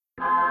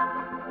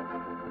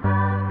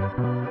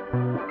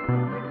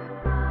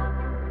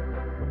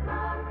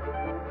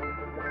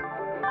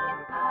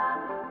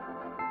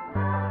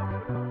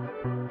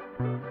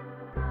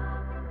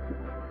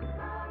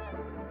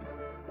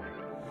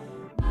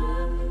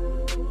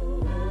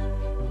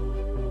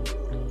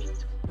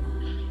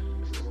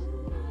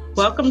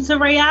Welcome to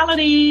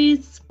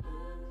Realities.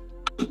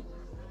 Hi.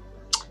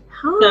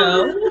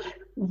 So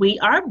we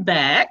are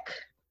back.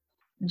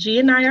 G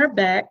and I are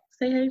back.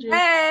 Say hey, G.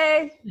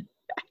 Hey.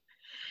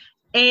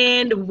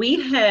 And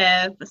we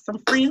have some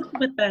friends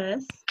with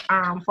us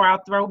for our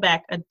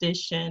throwback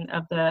edition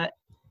of the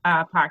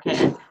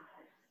podcast.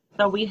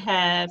 So we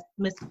have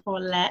Miss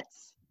Paulette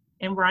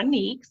and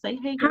Ronique. Say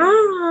hey, girl.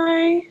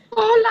 Hi.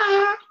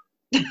 Hola.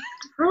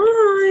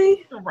 Hi.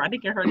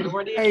 Ronique and her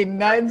daughter. Ain't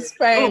nothing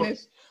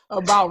Spanish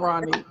about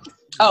Ronique.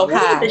 Oh,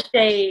 hi.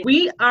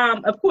 We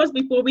of course,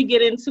 before we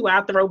get into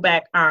our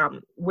throwback,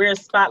 we're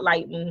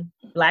spotlighting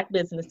Black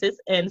businesses,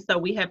 and so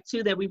we have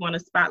two that we want to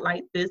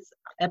spotlight this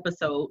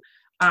episode.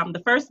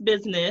 The first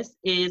business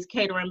is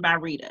Catering by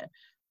Rita.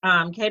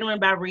 Catering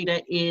by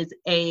Rita is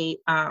a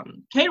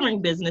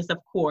catering business, of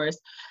course,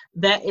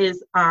 that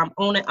is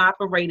owned and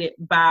operated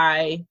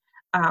by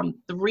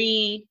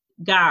three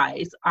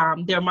guys.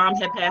 Their mom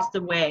had passed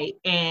away,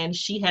 and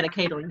she had a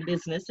catering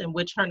business in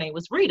which her name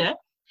was Rita.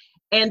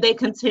 And they're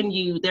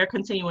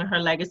continuing her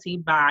legacy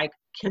by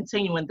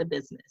continuing the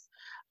business.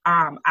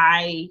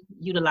 I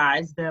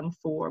utilize them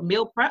for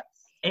meal preps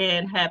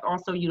and have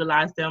also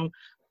utilized them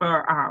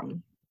for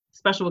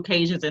special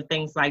occasions and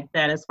things like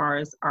that, as far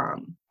as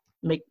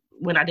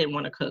when I didn't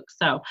want to cook.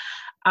 So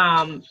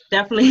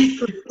definitely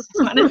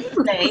wanted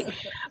to say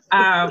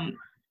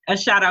a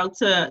shout out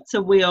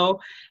to Will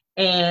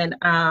and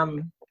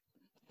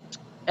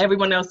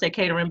everyone else at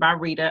Catering by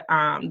Rita.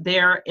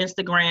 Their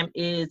Instagram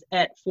is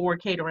at For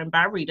Catering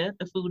by Rita.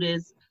 The food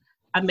is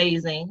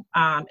amazing,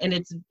 and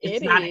it's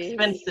not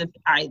expensive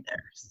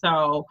either.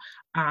 So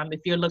if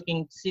you're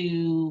looking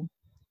to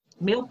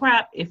meal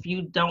prep, if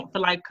you don't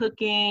feel like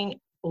cooking,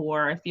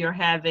 or if you're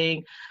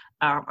having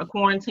a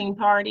quarantine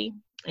party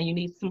and you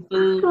need some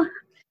food,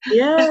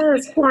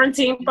 yes,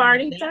 quarantine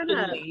party, turn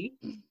up.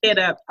 Hit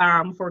up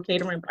For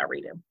Catering by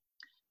Rita.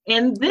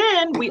 And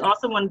then we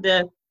also wanted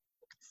to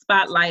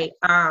spotlight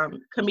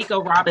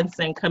Kamiko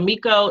Robinson.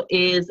 Kamiko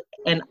is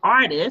an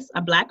artist,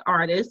 a Black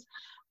artist.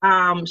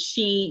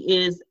 She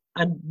is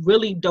a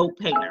really dope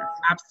painter.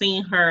 I've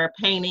seen her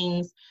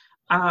paintings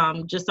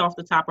just off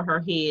the top of her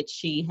head.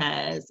 She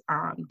has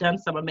done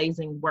some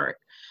amazing work.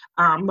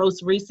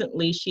 Most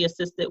recently, she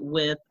assisted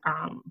with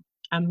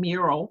a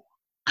mural.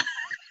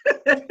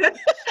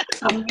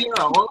 A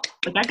mural.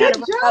 Like I got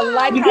it. I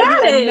like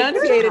how you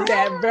enunciated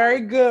that.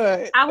 Very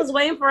good. I was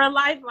waiting for a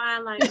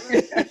lifeline, like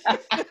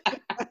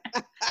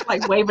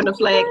waving the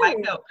flag, like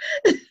no.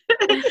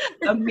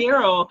 A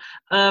mural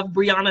of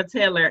Breonna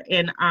Taylor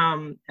in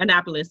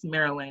Annapolis,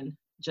 Maryland,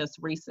 just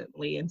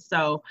recently. And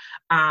so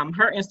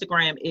her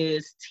Instagram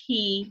is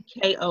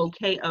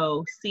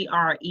TKOKOCREOLE.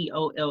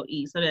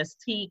 So that's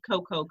T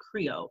Coco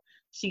Creole.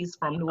 She's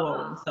from New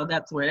Orleans, so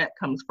that's where that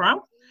comes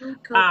from.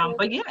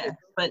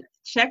 But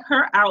check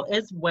her out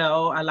as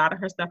well. A lot of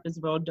her stuff is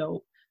real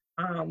dope.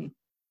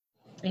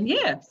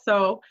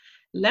 So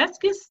let's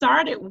get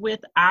started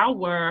with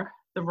our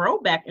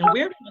throwback, and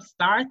we're going to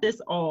start this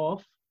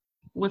off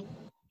with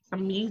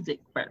some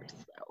music first.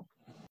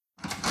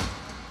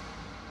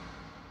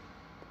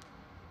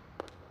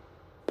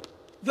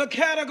 The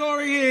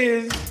category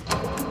is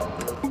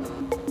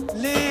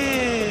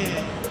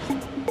live,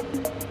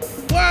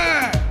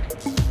 work,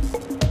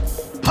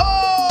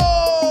 pose.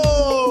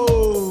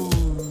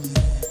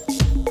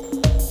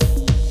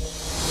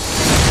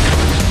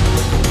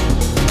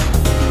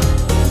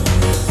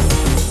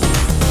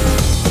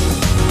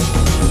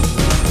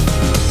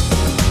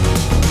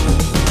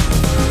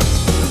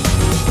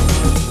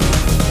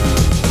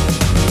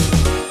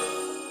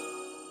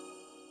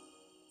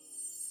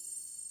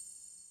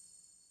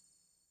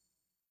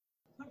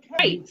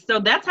 Okay, so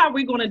that's how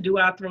we're going to do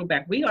our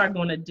throwback. We are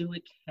going to do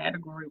it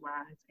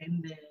category-wise,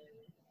 and then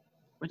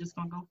we're just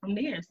going to go from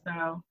there.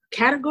 So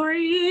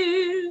category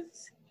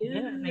is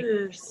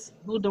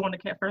who doing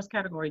the first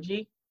category,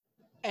 G?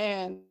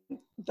 And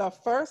the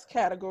first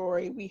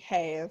category we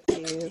have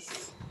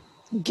is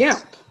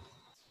GIMP.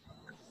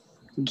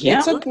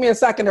 It took me a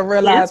second to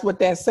realize what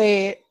that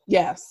said.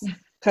 Yes,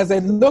 because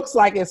it looks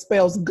like it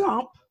spells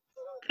Gump.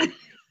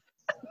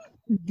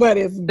 But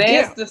it's that's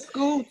GIMP. The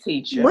school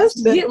teacher.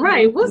 What's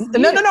right? What's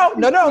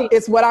No.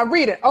 It's what I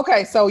read it.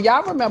 Okay, so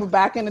y'all remember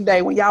back in the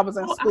day when y'all was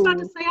in school. I was about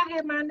to say I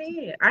had my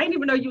name. I didn't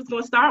even know you was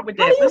gonna start with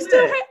that. How do you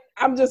still have?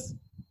 I'm just.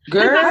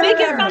 Girl, I think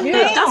it's something.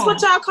 That's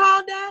what y'all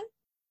called that?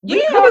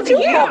 We called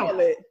it call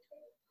it.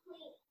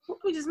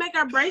 We just make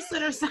our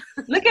bracelet or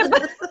something. Look at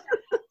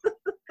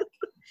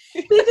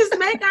We just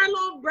make our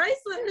little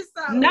bracelet or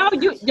something. No,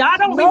 y'all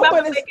don't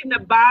remember making the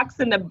box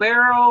and the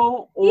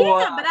barrel or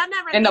but I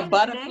never and the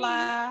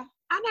butterfly.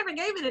 I never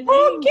gave it a name.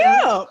 Oh,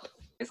 GIMP.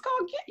 It's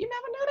called GIMP. You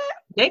never knew that?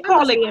 They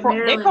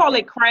call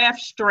it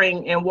craft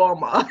string in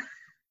Walmart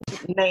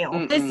now.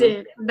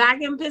 Listen,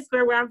 back in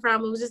Pittsburgh where I'm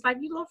from, it was just like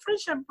your little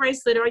friendship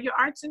bracelet or your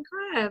arts and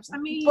crafts. I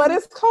mean, but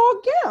it's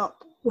called GIMP.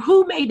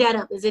 Who made that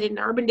up? Is it in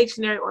the Urban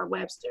Dictionary or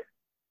Webster?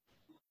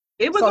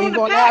 It was so on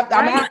the pack.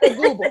 I'm gonna have to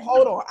Google.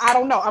 Hold on, I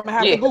don't know. I'm gonna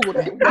have to Google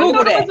that.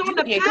 Google that. Google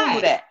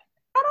that.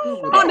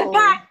 On the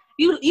pack.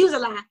 You was a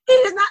lie. He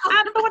is not.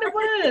 I thought it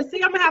was.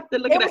 See, I'm gonna have to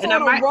look It at was it.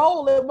 on a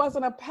roll. It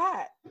wasn't a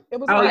pack. It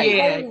was Oh, on yeah,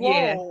 a whole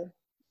yeah. roll.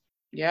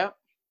 Yep.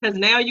 Because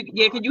now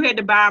because you had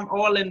to buy them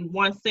all in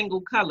one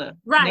single color.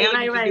 Right, now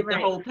right, you can right, get right.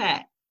 the whole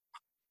pack.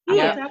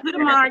 Yeah, put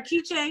them on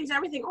keychains,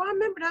 everything. Oh, I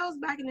remember those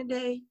back in the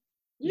day.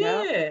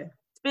 Yeah.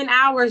 It's been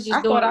hours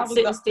just doing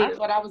sitting still. I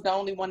thought I was the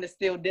only one that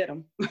still did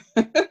them.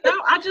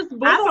 No, I just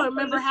bought I them don't from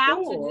remember the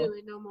how store. to do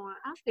it no more.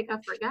 I think I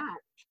forgot.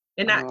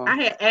 And I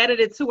had added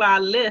it to our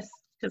list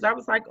because I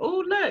was like,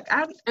 oh, look.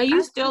 And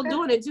you still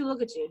doing it too.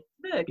 Look at you.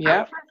 Look.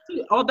 Yeah.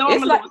 Although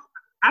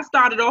I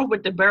started off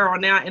with the barrel,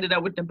 now I ended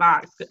up with the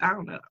box. I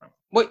don't know.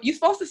 Well, you're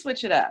supposed to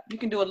switch it up. You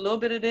can do a little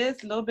bit of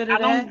this, a little bit of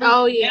that.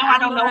 Oh yeah. Now I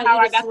don't know how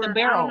I got the I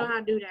barrel. don't know how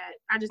to do that.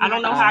 I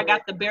don't know how I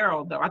got the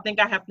barrel though. I think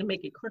I have to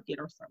make it crooked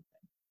or something.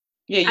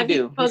 Yeah, you do.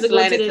 You Supposed to go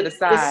slant it to the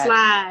side. The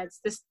slides,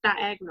 the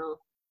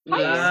diagonal.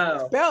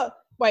 Yeah.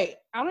 Wait,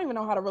 I don't even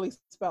know how to really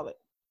spell it.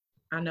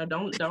 I know.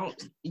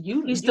 Don't.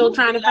 You still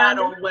trying to find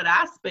on what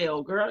I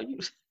spell, girl? You.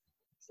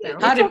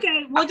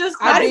 Okay. We'll just.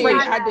 I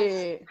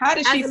did. How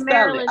did she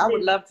spell it? I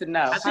would love to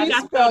know. She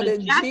spelled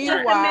it That's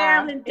just the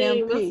Maryland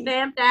thing. We'll GYMP.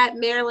 stamp that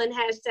Maryland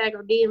hashtag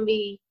or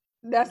DMV.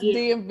 That's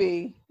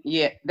DMV.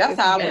 Yeah, that's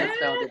how I would have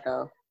spelled it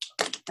though.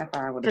 That's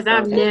how I would have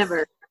Because spelled I've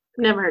it.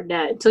 never heard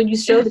that until you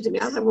showed it to me.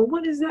 I was like, well,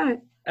 what is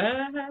that?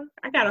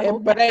 I got a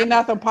But ain't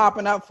nothing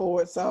popping up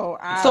for it, so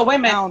wait a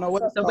minute. I don't know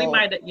what it's So called. we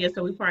might. Yeah.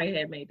 So we probably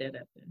had made that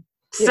up then.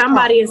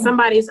 Somebody in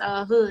somebody's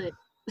hood.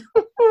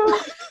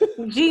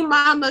 G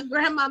mama,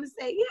 grandmama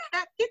say,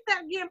 yeah, get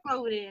that gimp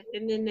over there.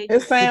 And then they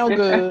It sounds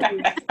good.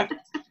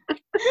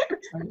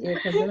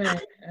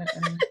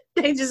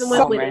 they just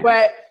went with it.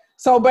 But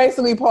so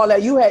basically,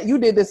 Paulette, you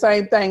did the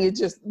same thing. It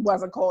just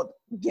wasn't called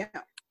GIMP.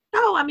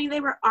 No, I mean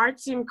they were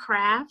arts and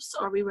crafts,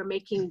 or we were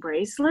making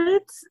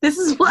bracelets. This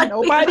is what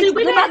You're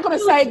not gonna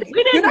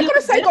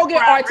say go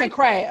get arts and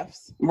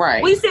crafts.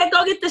 Right. We said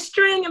go get the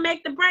string and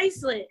make the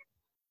bracelet.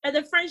 And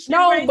the French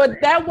No,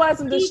 but that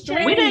wasn't the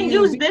string. We didn't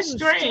use this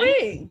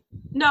string.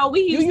 No,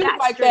 we used that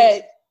like string.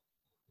 that.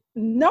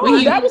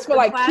 No, that was for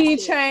like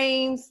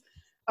keychains.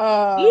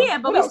 Yeah,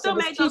 but we still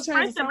made those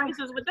friendship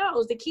bracelets with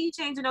those. The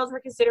keychains and those were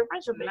considered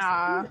friendship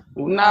bracelets.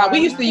 Nah, we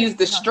used to use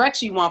the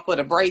stretchy one for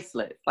the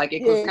bracelet. Like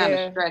it was kind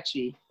of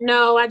stretchy.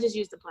 No, I just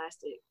used the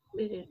plastic.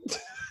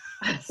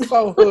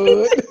 So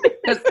good.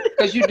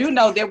 Because you do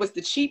know there was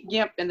the cheap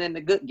GIMP and then the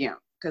good GIMP.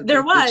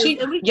 There was.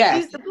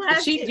 The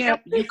cheap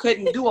GIMP, you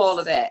couldn't do all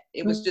of that.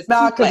 It was just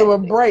because it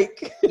would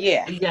break.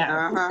 Yeah.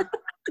 Yeah.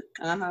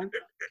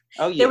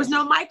 Oh yeah. There was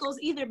no Michaels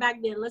either back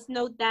then. Let's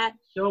note that.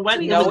 No,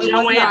 it No was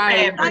Joanne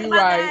right. Fabric.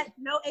 Right.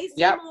 No AC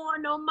Moore,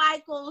 no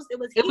Michaels. It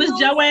was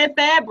Joanne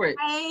Fabric.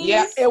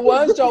 Yeah, it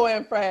was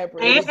Joanne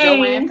Fabric. It was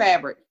Joanne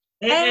Fabric.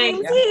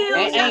 Ames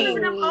Hills. Y'all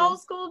remember them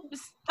old school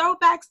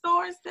throwback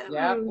stores?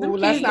 Yeah.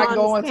 Let's not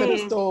go into the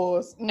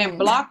stores. And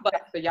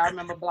Blockbuster. Y'all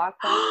remember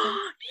Blockbuster?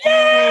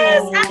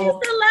 Yes, I used to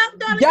love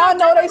those. Y'all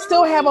know they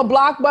still have a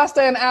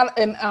Blockbuster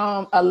in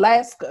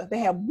Alaska. They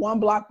have one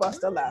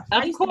Blockbuster left.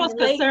 Of course,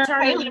 because Sarah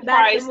Palin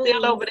probably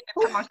still over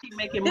there. Come on, she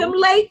making them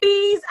movies. late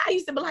fees. I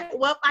used to be like,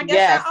 well, I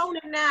guess I own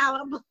it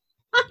now.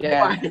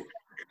 Yeah.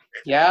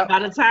 Yeah. By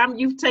the time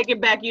you take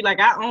it back, you like,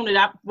 I own it.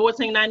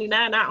 $14.99.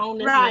 I own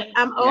this. Right. Land.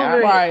 I'm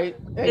over it. Right.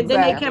 And then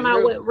they came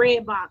out with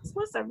Redbox.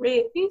 What's a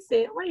red? He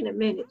said, wait a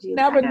minute.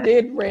 Never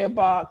did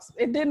Redbox.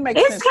 It didn't make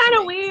sense. It's kind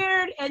of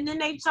weird. And then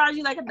they charge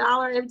you like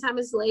 $1 every time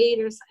it's late.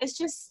 It's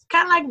just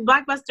kind of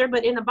like Blockbuster,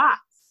 but in a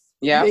box.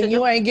 Yeah. Then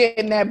you ain't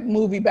getting that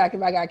movie back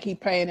if I got to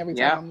keep paying every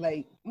time I'm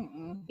late.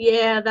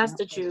 Yeah, that's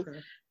the truth.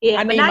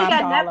 Yeah, but now you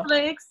got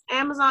Netflix,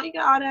 Amazon, you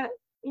got all that,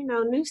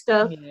 new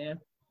stuff. Yeah.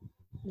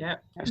 Yeah.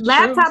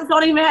 Laptops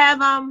don't even have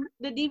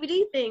the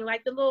DVD thing,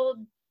 like the little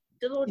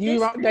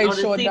they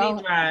sure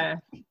don't. Drive.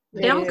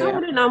 They don't come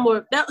with it no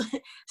more.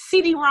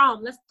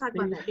 CD-ROM. Let's talk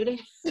about that. Do they?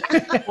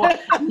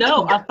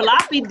 No, a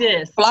floppy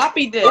disk.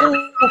 Floppy disk.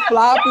 Ooh,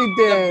 floppy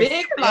disk.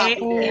 Big floppy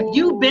disk. If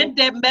you bent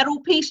that metal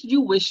piece,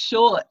 you was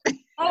short.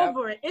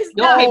 Over it. It's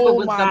your paper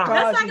was gone.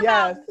 Let's talk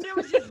about there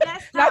was just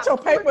desktop. Not your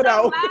paper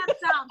though.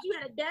 Laptops. You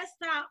had a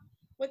desktop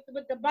with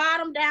the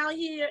bottom down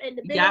here and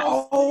the big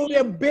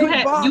the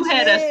big box. You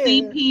had a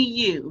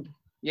CPU.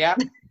 Yeah.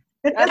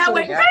 That's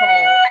what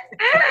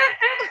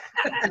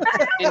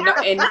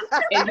and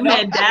you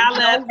had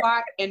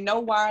dial-up and no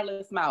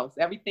wireless mouse.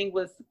 Everything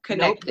was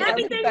connected.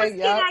 Everything was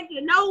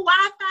connected. No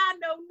Wi-Fi,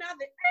 no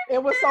nothing.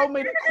 It was so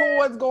many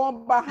cords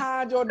going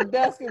behind your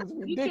desk. It was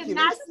ridiculous. You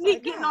cannot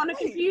sneak in on the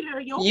computer.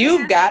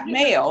 You got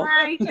mail.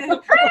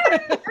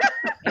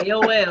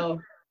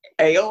 AOL.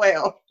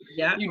 AOL.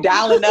 Yeah. You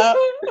dialing up.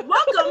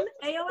 Welcome,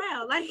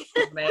 AOL. Like,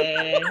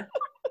 man.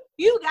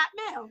 You got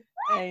mail.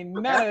 Ain't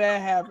none of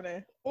that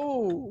happening.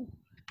 Ooh.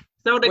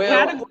 So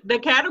the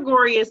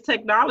category is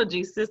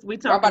technology. Since we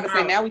talk about to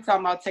say now we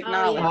talking about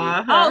technology.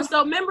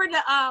 So remember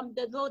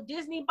the little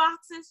Disney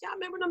boxes? Y'all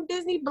remember them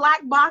Disney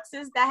black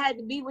boxes that had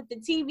to be with the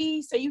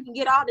TV so you can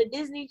get all the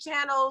Disney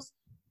channels?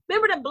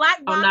 Remember the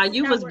black boxes? Oh, no,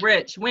 you was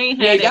rich. We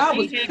ain't had that.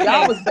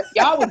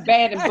 Y'all was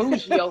bad and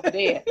bougie over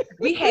there.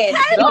 We had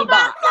the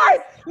box.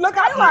 Look,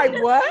 I'm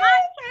like, what?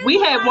 We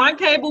had one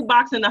cable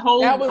box in the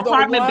whole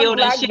apartment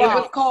building. It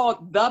was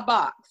called The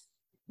Box.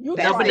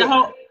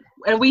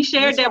 And we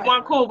shared that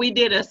one cord. We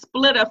did a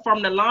splitter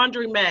from the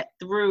laundromat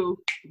through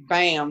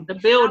the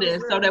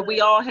building so that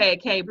we all had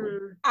cable.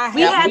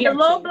 We had the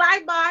little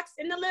black box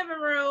in the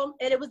living room,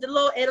 and it was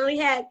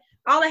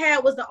all it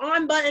had was the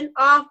on button,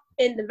 off,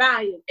 and the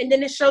volume, and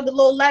then it showed the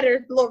little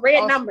letters, the little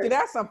red numbers.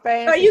 That's some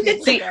fancy. So you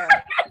could see,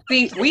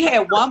 we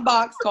had one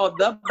box called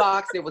The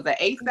Box. It was an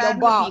A side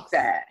and a B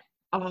side.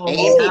 Oh,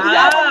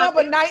 y'all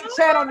remember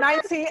channel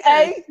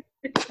 19A?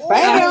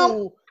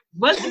 Bam.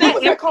 What's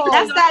that called?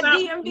 That's that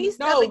DMV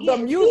stuff. No,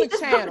 the music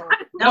channel.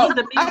 That was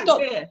the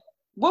music.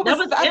 What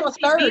was that? I thought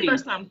 30 or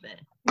something.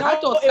 No, I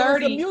thought 30. It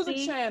was the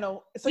music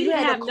channel. So you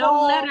had to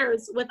call. No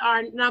letters with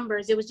our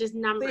numbers. It was just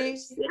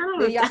numbers. See,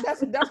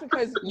 that's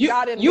because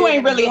you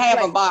ain't really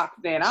have a box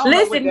then.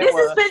 Listen, this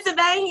is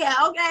Pennsylvania,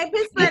 okay?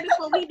 Pittsburgh is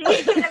what we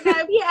did.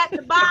 Okay, we had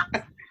the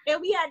box,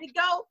 and we had to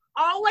go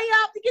all the way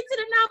up to get to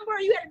the number.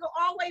 You had to go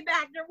all the way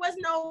back. There was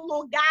no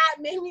little guide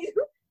menu.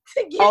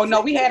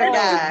 No, we had a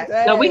guide.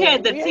 No, we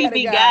had the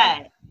TV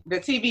guide. The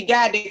TV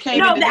guide that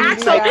came in the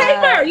actual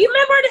paper. You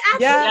remember the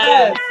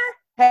actual paper?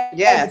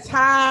 Yes.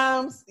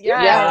 Times.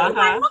 Yeah.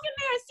 Like, look in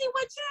there and see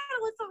what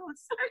channel it's on.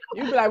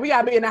 You be like, we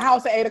gotta be in the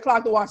house at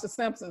 8:00 to watch The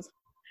Simpsons.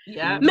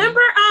 Yeah.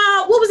 Remember,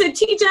 what was it?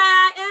 TGIF.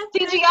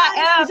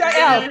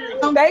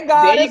 Thank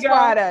God it's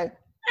Friday.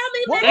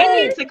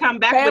 They need to come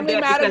back Family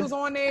with that. Matters was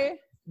on there.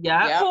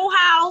 Yeah. Full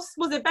House.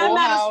 Was it Family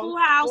Matters? Full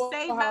House.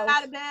 Saved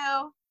by the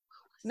Bell.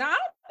 No, I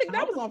don't think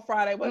that was on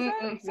Friday. Was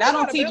it? Not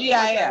on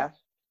TGIF.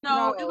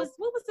 No, it was.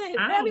 What was it?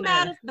 Family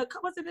Matters.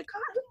 Was it the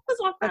Cosby's?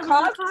 The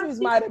Cosby's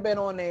might have been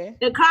on there.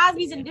 The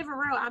Cosby's in a different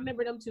row. I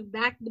remember them two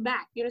back to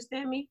back. You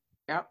understand me?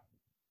 Yep.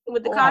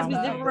 With the Cosby's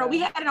different row, we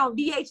had it on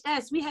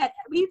VHS. We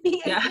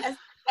VHS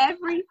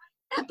every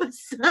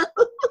episode.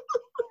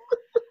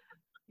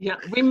 Yeah.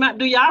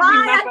 Do y'all remember?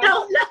 I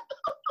don't know.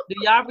 Do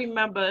y'all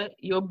remember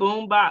your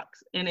boom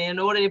box? And in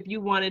order, if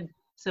you wanted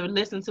to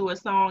listen to a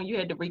song, you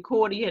had to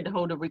record it. You had to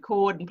hold the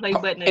record and play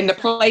button. And the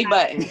play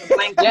button.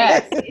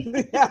 Yes.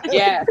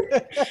 Yes.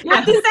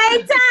 At the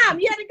same time.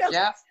 You had to go.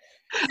 Yep.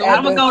 So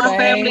I'm going to go to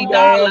Family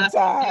Dollar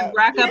and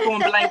rack up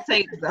on blank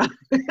tapes.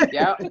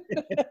 Yep.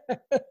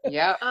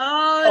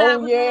 Oh,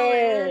 that was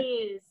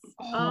hilarious.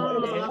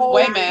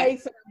 Wait a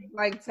minute.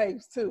 Blank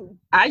tapes too.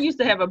 I used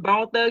to have a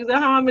Bone Thugs and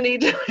Harmony.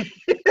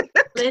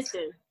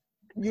 Listen.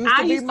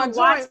 I used to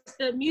watch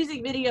the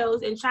music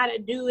videos and try to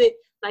do it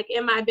like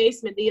in my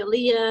basement, the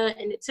Aaliyah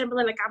and the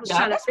Timberland. Like I was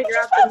trying to figure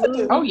out the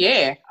move. Oh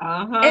yeah.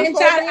 And I knew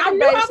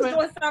I was doing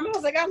something. I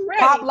was like, I'm ready.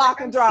 Pop,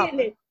 lock, and drop.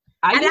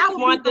 I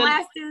would be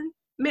blasting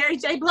Mary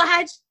J.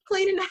 Blige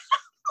cleaning the house.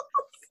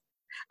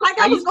 Like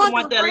I used to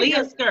want the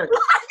Aaliyah skirt.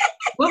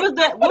 What was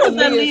that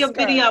Aaliyah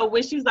video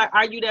where she was like,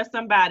 "Are you that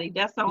somebody?"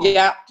 That song.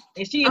 Yeah.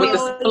 And she with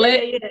the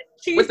split.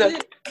 Yeah.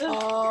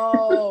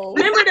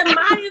 Remember the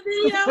Maya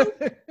video?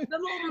 The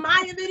little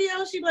Maya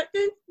video. She like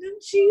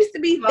she used to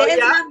be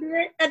dancing up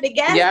there at the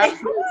gas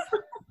station.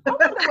 I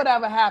wonder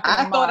whatever happened.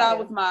 I thought I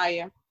was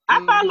Maya.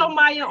 I follow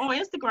Maya on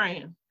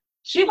Instagram.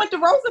 She went to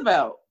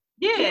Roosevelt.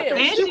 Yeah,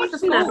 and she went to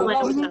school.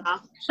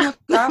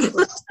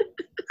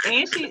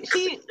 And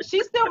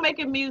she's still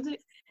making music.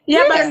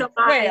 Yeah, but I know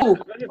Maya.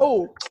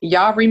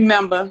 Y'all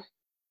remember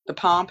the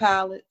Palm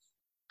Pilots?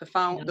 The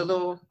phone, the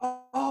little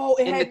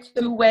it had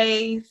the 2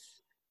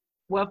 ways.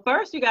 Well,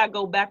 first you gotta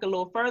go back a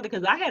little further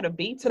because I had a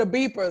beep to the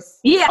beepers.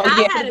 Yeah,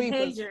 I had a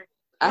pager.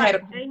 I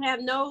didn't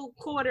have no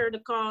quarter to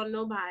call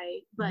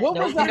nobody. But what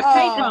was the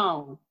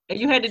payphone? And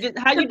you had to do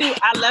how you do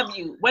I love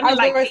you. What I was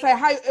like, say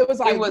how it was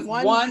like it was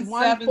 1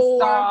 7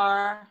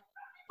 star.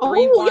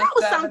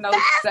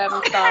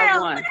 317 star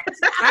 1.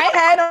 I ain't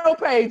had no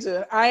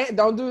pager.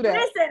 Don't do that.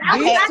 Listen, I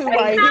love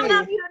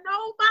you to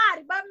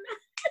nobody, but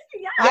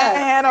I ain't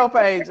had no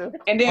pager.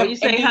 And then you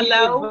say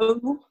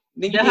hello.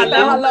 Then you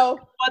hello.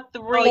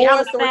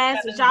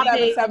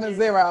 4770.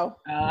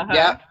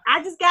 Yep.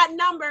 I just got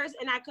numbers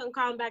and I couldn't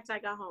call them back till I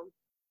got home.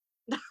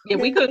 Yeah,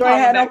 we couldn't. You ain't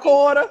had no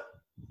quarter.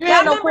 You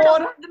had no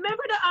quarter.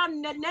 Remember the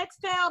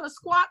Nextel, the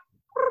squawk.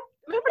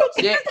 Remember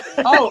that? Yeah.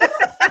 Oh.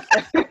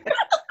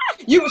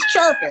 You was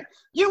chirping.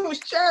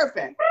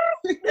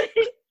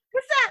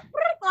 What's that?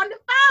 On the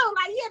phone,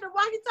 like you had the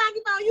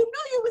walkie-talkie phone. You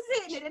knew you was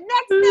hitting it. The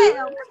Nextel.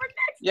 Remember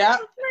Nextel? Yeah.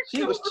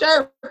 She was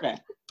chirping.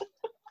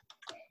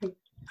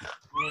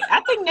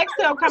 I think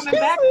Nextel coming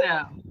back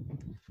now.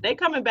 They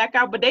coming back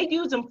out, but they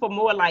use them for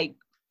more like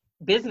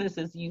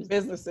businesses use them.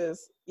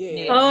 Businesses.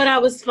 Yeah. Oh, that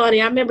was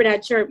funny. I remember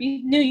that chirp.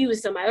 You knew you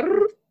was somebody.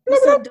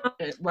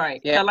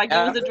 Right. Yeah. Like you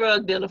was a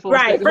drug dealer for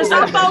right. For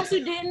some folks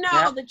who didn't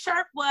know, the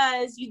chirp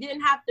was you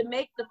didn't have to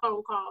make the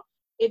phone call.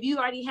 If you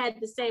already had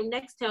the same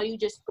Nextel, you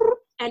just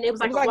and it was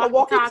like a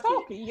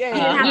walkie-talkie. Yeah.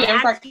 You didn't have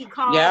to actually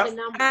call the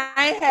number.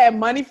 I ain't had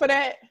money for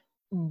that.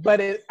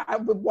 But I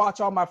would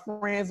watch all my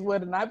friends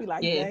with it, and I'd be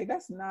like, "Hey,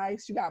 that's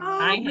nice. You got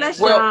money." Bless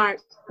your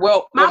heart.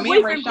 Well, my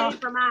boyfriend paid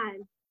for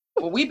mine.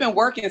 Well, we've been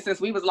working since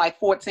we was like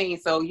 14,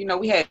 so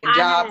we had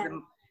jobs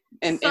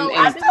and I've been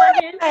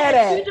working. I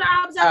had 2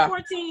 jobs at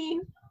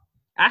 14.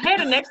 I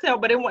had an XL,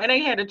 but it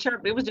ain't had a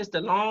chirp. It was just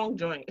a long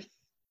joint.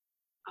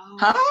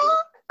 Huh?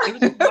 It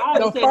was just long.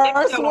 The It said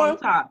first XL one? on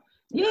top.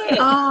 Yeah.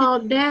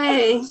 Oh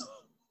dang!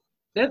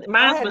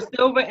 Mine was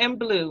silver and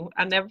blue.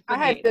 I never forget.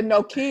 I had the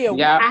Nokia.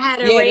 Yeah. I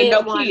had a the red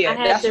Nokia. one. I had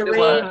That's the what it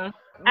red. was.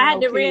 I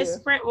had the Nokia. red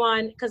Sprint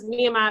one because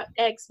me and my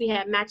ex, we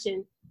had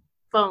matching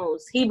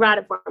phones. He brought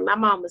it for me. My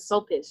mom was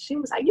so pissed. She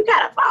was like, "You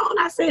got a phone?"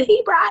 I said,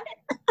 "He brought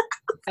it."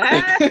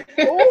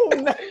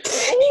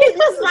 He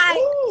was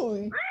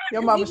like,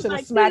 your mama should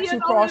have smacked you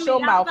across your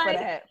mouth for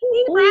that.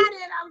 He brought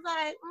it. I was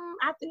like,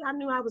 I think I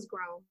knew I was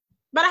grown,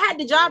 but I had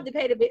the job to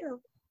pay the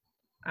bill.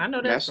 I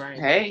know that's right.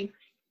 Hey,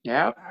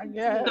 yeah. I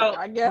guess. So,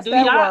 I guess do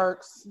that y'all-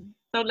 works.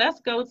 So let's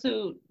go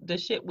to the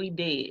shit we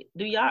did.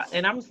 Do y'all?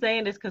 And I'm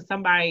saying this because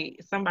somebody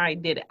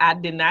did it. I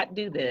did not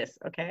do this.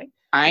 Okay.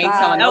 I ain't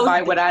telling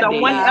nobody what I did.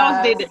 Someone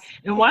else did it.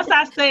 And once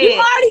I said, You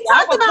already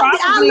talked would about the I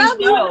probably love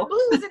you and know. the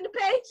blues in the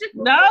page.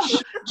 No,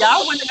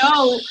 y'all want to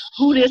know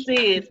who this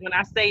is when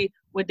I say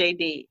what they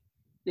did.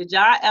 Did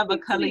y'all ever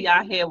color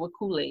y'all hair with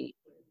Kool-Aid?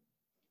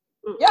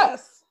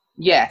 Yes.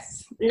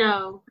 Yes.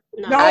 No.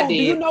 No, I do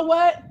you did. know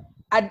what?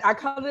 I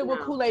colored it with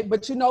No. Kool-Aid,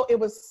 but you know, it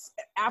was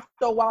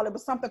after a while, it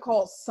was something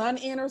called Sun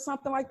In or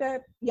something like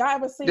that. Y'all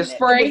ever seen The it?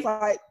 spray? It was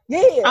like, yeah.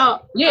 Oh,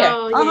 Yeah.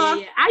 Oh, yeah, Uh-huh.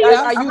 yeah. I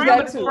I used use to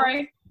that spray too. before.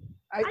 Spray.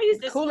 I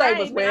used to Kool-Aid spray,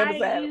 was where it was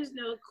but I at. used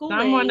no Kool-Aid.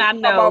 Someone I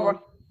Talk know.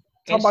 about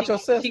and your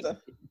sister.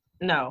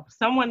 No,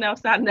 someone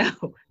else I know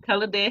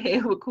colored their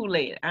hair with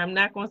Kool-Aid. I'm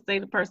not going to say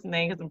the person's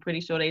name because I'm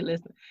pretty sure they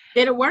listen.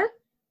 Did it work?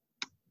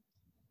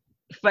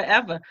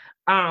 Forever.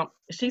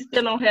 She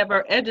still don't have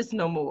her edges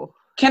no more.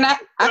 Can I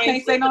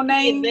can't say no And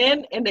name.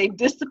 then they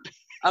disappear.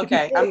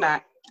 Okay, I'm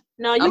not.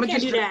 No, you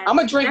can't do that. I'm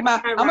gonna drink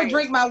That's not I'm gonna right.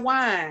 drink my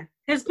wine.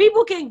 Because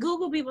people can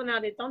Google people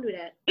nowadays. Don't do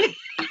that.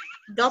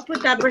 Don't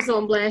put that person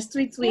on blast.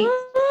 Tweet.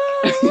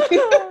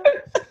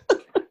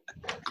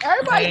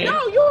 Everybody, Man.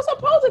 no, you were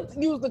supposed to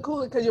use the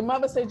Kool-Aid because your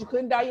mother said you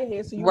couldn't dye your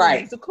hair, so you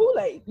Right. use the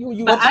Kool-Aid. You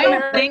use But I don't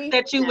cherry. think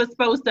that you were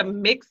supposed to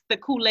mix the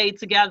Kool-Aid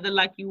together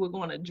like you were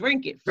going to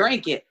drink it.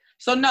 Drink it.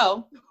 So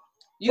no.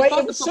 You're Wait, it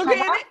supposed was to put sugar in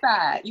it?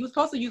 peroxide. You were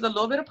supposed to use a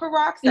little bit of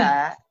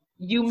peroxide.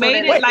 You So made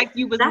that- it like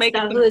you was That's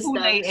making the some hood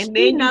Kool-Aid stuff. and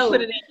She then you knows.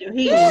 put it in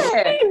your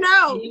hair. Yeah.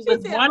 No. You She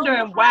was said,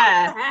 wondering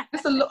why.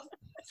 Just a little.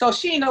 So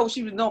she didn't know what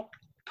she was doing.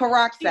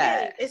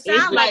 Peroxide. It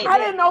sounds like- like I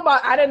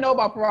didn't know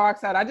about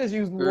peroxide. I just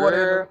used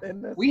water.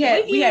 In the We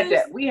had to I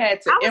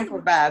was-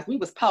 improvise. We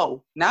was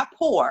not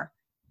poor.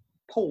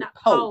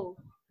 Po.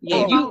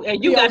 Yeah.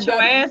 And you got your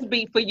POW. ass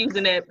beat for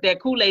using that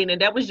Kool-Aid, and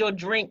that was your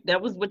drink.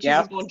 That was what you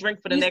was going to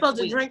drink for the You're next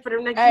supposed week. to drink for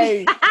the next Hey.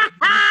 week.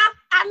 I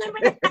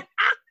remember that.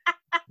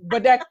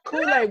 But that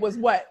Kool-Aid was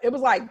what? It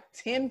was like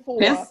 10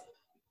 for Yes.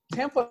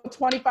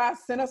 25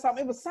 cents or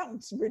something. It was something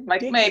ridiculous.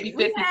 Like maybe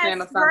We 50 had cents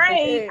or something.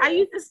 spray. Yeah. I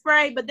used to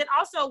spray, but then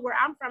also where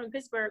I'm from in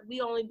Pittsburgh,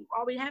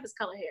 all we have is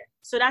color hair.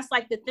 So that's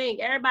like the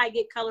thing. Everybody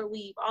get color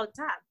weave all the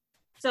time.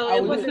 So Oh,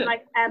 it we wasn't did.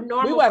 like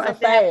abnormal. We for wasn't us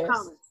to have fast.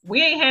 colors.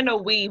 We ain't had no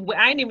weave.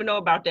 I didn't even know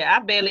about that. I Yeah,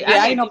 I didn't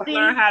ain't know even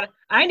learn how to.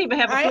 I didn't even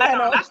have a I ain't flat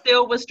had on. no- I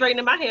still was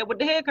straightening my hair with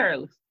the hair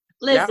curlers.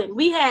 Listen,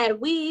 we had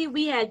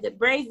the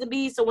braids to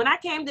be. So when I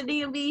came to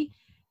DMV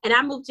and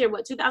I moved here,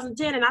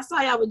 2010, and I saw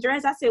y'all with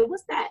dreads, I said,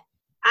 what's that?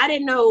 I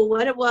didn't know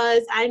what it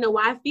was. I didn't know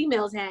why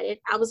females had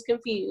it. I was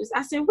confused.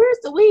 I said, where's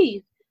the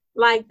weave?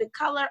 Like the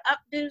color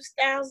updos,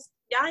 downs.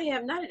 Y'all ain't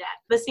have none of that.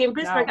 But see, in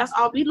Pittsburgh, No. that's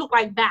all. We look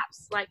like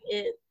BAPs. Like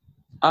it.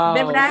 Oh,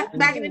 Remember that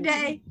back in the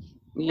day?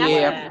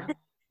 Yeah.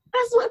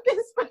 That's what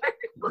Pittsburgh.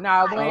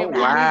 No, we ain't. Oh,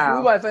 wow.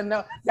 We wasn't.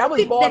 No, that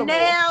was The Baltimore.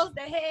 nails,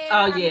 the hair. Oh,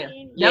 I yeah.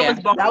 mean, Yeah. That was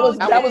Baltimore.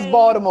 That was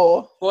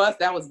Baltimore. For us,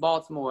 that was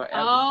Baltimore.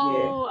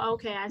 Oh,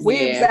 okay. I see.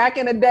 We Yeah. back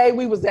in the day,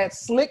 we was that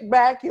slick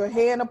back, your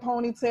hair in a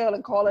ponytail,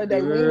 and call it a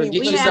day. We Girl, didn't get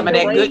even you put some of the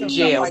that braids good and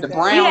gel, stuff like the that.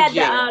 brown We had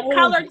gel. the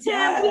color yes.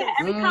 Tim. We had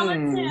every color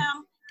Mm.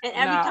 Tim and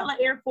every No. color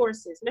Air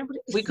Forces. Remember?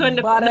 We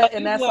couldn't Butter, have.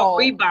 and No, that's you all.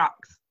 wore Reeboks.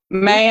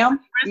 Ma'am,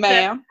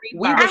 Princess we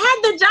Reebok. I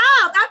had the job.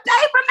 I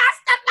paid for my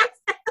stuff.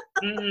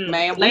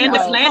 Ma'am, we Land,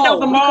 was Landover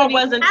cold. Mall We couldn't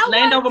wasn't. I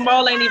Landover went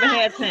Mall to ain't even the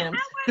had job. Tim's.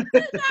 I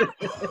went to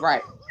the job.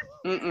 Right.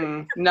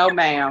 No,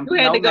 ma'am. You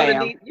had No, to go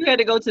ma'am. you had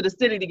to go to the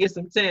city to get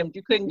some Tim's.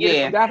 You couldn't get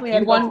Yeah. it. Definitely had You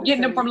to go wasn't to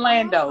getting the them from city.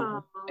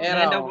 Landover at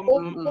Landover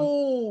all. Mall.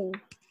 Oh,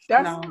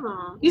 that's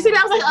Oh. You see,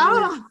 that? I was like,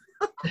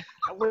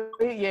 oh.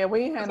 we ain't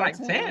It's had like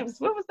no Tim's. Tim's.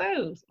 What was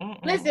those?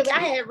 Listen, I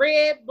had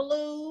red,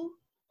 blue,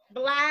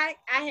 black.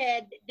 I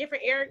had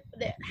different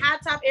the high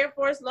top Air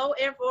Force, low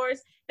Air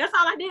Force. That's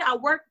all I did. I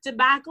worked to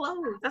buy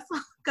clothes. That's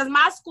all. Because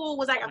my school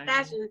was like a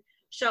fashion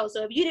show.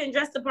 So if you didn't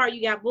dress the part,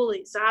 you got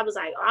bullied. So I was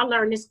like, oh, I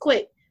learned this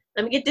quick.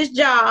 Let me get this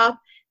job,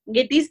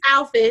 get these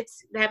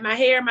outfits, have my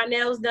hair, my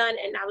nails done,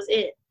 and that was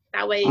it.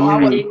 That way, I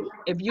didn't.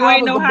 If you I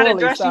ain't was know the how to bully,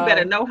 dress, you so-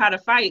 better know how to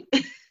fight.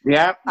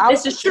 Yep.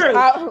 This is true. And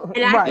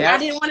I Right.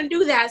 didn't want to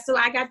do that, so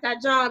I got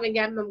that job and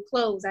got them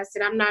clothes. I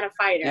said, I'm not a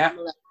fighter. Yep. I'm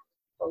gonna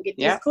go get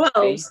Yep. these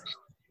clothes.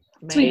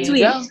 Man,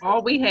 Tweet.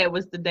 all we had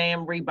was the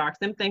damn Reeboks.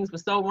 Them things were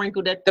so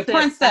wrinkled that The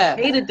princess.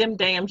 I hated them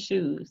damn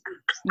shoes.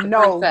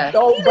 No, Princess.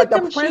 but the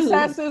them shoes.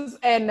 princesses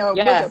and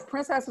Yes. the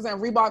princesses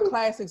and Reebok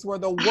classics were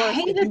the worst if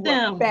hated you were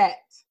them. fat.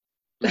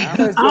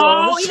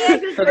 Oh, yeah.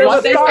 It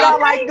would start out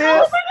like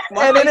this.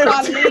 And then it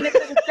leaning to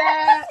the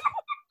side.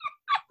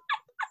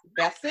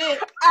 That's it.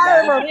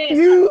 I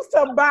refused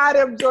to buy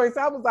them joints.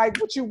 I was like,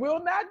 what you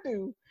will not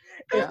do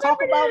is talk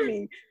about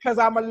me because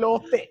I'm a little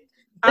thick.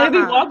 They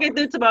be walking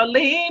through to about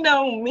lean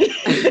on me.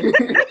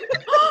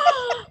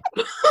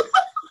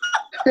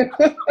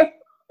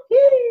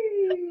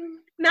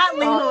 Not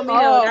lean on me,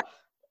 though.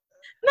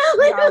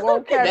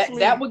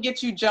 That would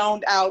get you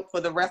joned out for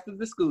the rest of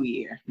the school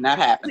year. Not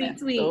happening.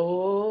 Sweet.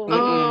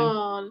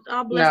 Oh,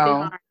 bless their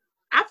heart.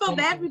 I felt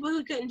bad for people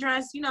who couldn't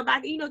dress,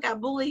 back,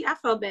 got bullied. I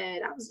felt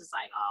bad. I was just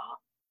like, oh.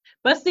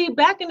 But see,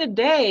 back in the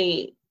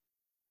day,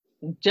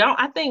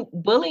 I think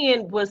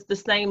bullying was the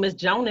same as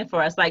joning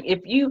for us. Like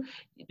we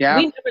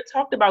never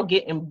talked about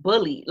getting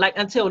bullied, like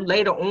until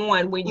later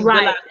on when you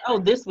realize, oh,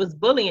 this was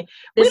bullying.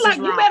 You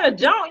better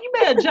Joan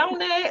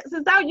that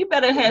since out. You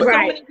better have so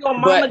many of your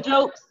mama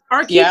jokes.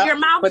 Or keep your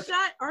mouth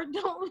shut, or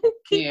don't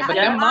keep but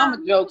them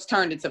mama jokes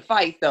turned into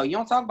fights, though. You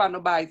don't talk about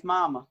nobody's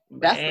mama.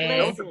 Those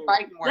are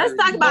fighting words. Let's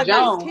talk about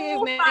those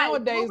kids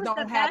nowadays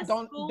don't have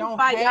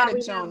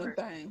a Joan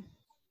thing.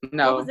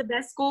 No. What was the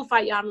best school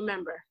fight y'all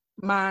remember?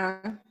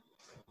 Mine.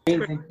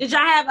 Did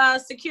y'all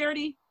have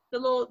security? The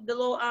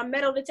little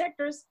metal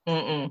detectors?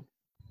 Mm-mm.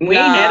 We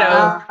had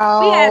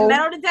we had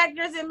metal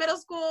detectors in middle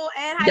school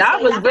and high school.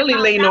 Y'all was really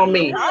leaning on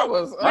me. I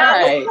was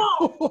right. If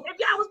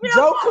y'all was real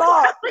Joe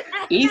Clark.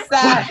 East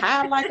side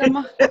high like a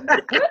what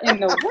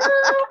in the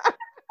world?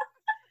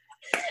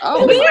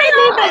 Oh, we ain't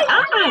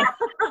even.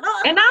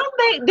 And I don't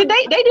think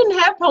they didn't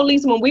have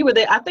police when we were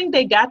there. I think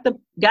they got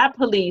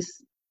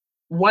police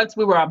once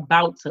we were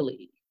about to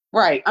leave.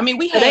 Right. I mean,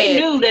 they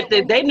knew that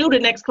they knew the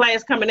next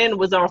class coming in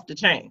was off the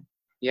chain.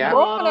 Yeah.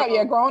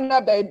 Growing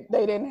up, they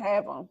didn't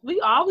have them. We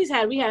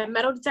had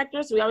metal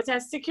detectors. We always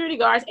had security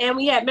guards, and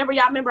we had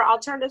y'all remember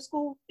alternative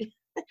school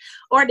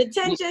or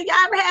detention. Y'all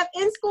ever have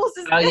in school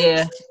suspension? Oh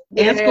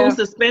yeah, in school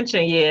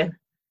suspension. Yeah.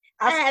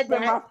 I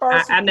spent my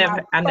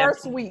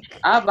first week.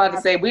 I was about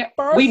to say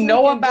we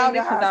know about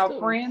it because our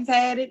friends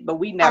had it, but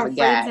we never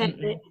got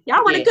it.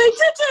 Y'all were the good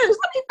tutus.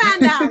 Let me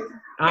find out.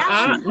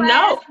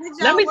 No,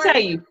 let me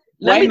tell you.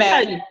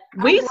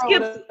 We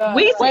skipped.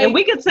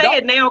 We can say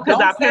it now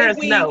because our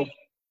parents know.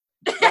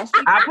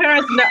 Our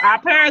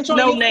parents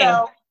know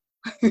now.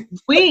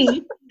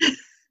 We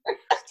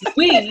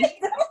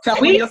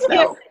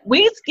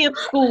skipped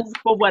school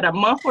for what, a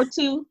month or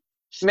two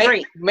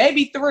straight,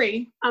 maybe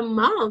 3 a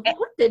month.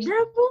 What the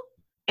devil?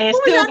 And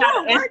still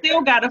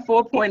got a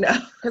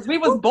 4.0 because we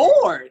was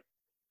bored.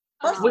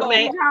 First of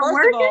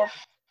all,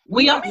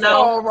 we don't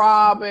know.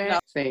 Robin. No.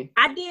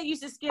 I did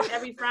used to skip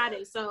every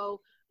Friday,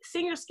 so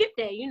senior skip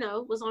day,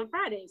 was on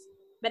Fridays.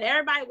 But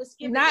everybody was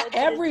skipping. Not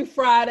every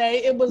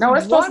Friday. It was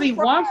it's supposed to be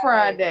one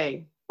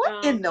Friday.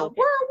 What in the world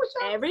was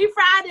that? Every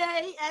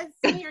Friday as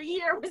senior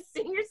year was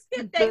senior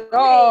skip day.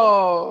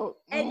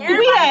 And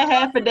we had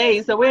half a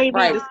day, so we ain't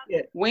need to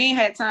skip. We ain't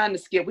had time to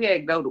skip. We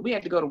had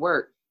to go to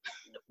work.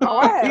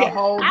 I had a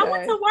whole day. I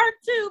went to work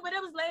too, but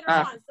it was later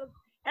on. So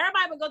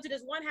everybody would go to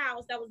this one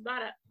house that was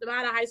about a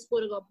high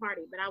school to go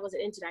party, but I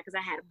wasn't into that because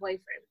I had a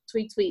boyfriend.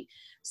 Tweet.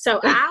 So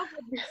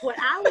what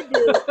I would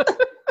do,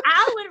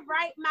 I would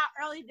write my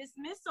early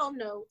dismissal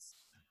notes.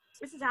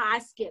 This is how I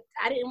skipped.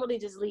 I didn't really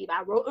just leave.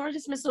 I wrote early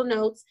dismissal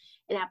notes,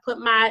 and I put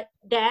my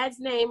dad's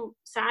name,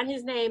 signed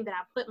his name, but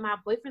I put my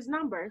boyfriend's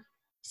number.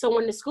 So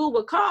when the school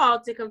would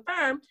call to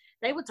confirm,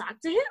 they would talk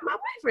to him, my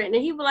boyfriend,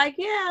 and he would like,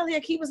 yeah,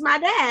 he was my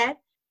dad,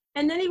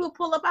 and then he would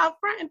pull up out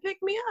front and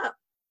pick me up.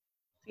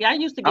 See, I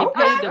used to get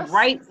paid to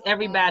write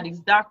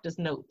everybody's doctor's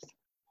notes.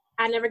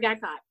 I never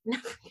got caught.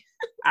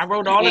 I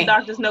wrote all the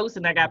doctor's notes,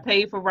 and I got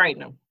paid for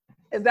writing them.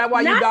 Is that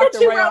why you Dr.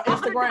 Ray on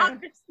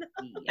Instagram?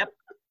 Yep.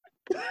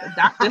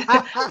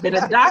 I've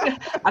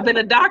been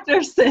a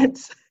doctor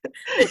since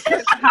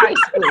high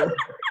school.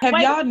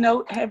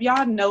 Have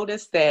y'all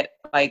noticed that,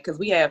 like, because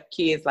we have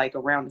kids like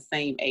around the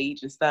same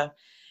age and stuff,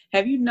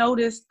 have you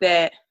noticed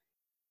that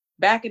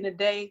back in the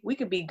day we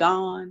could be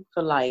gone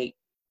for like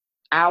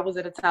hours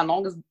at a time,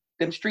 long as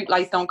them street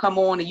lights don't come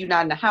on and you're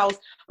not in the house,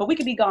 but we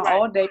could be gone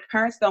all day.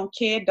 Parents don't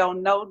care,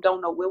 don't know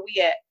where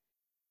we at,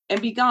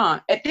 and be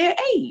gone at their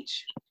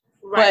age.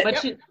 Right.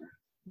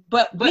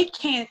 But we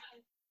can't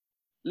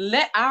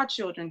let our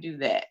children do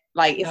that.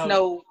 Like it's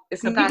not.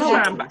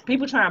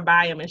 People try and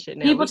buy them and shit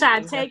now. People try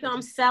to take them,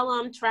 sell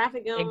them,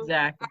 traffic them.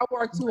 Exactly. I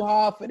work too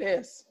hard for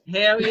this.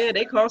 Hell yeah,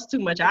 they cost too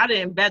much. I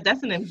didn't invest.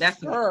 That's an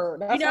investment. Sure,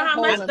 you know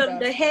how much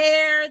the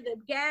hair, the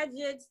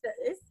gadgets,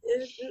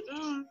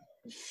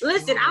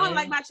 Listen, I would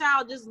like my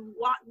child just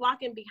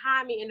walking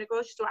behind me in the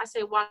grocery store. I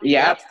say walking.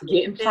 Yeah,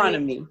 get in front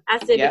of me. I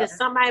said because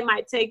somebody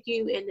might take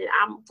you, and then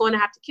I'm going to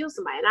have to kill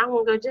somebody, and I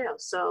won't go to jail.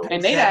 So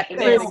and they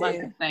don't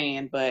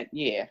understand, but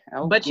yeah.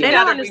 But you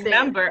got to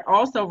remember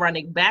also,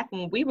 running back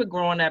when we were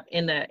growing up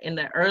in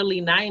the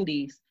early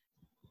 90s,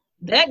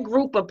 that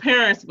group of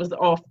parents was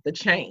off the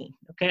chain.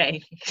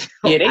 Okay.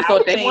 Yeah, they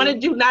thought they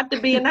wanted you not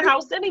to be in the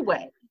house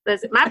anyway.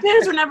 Listen, my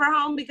parents were never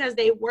home because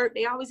they worked.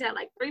 They always had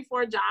like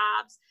 3-4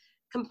 jobs.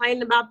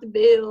 Complaining about the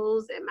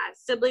bills and my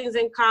siblings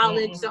in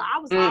college, so I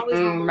was always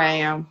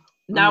ma'am.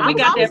 No, we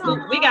got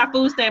that. We got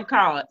food stamp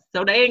cards,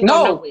 so they ain't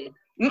go nowhere.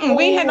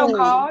 We ain't had no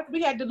cards.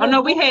 We had the. Oh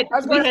no, we had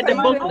the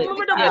booklet.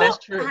 Yeah, that's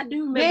true. I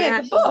do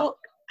remember the book.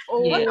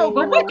 Yeah.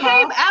 But what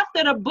came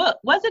after the book?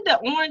 Was it the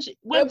orange?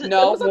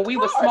 No, when we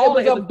were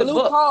smaller, it was a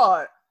blue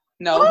card.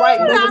 No, right.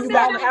 When you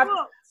got after,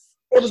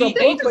 it was a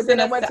book, but then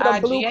it went to the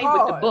blue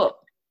card. With the book.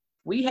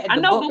 We had. I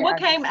know, but what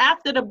came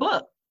after the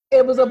book?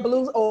 It was a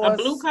blue card.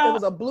 It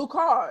was a blue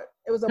card.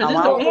 It was a. Because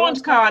it's an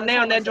orange card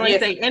now. And that joint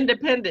say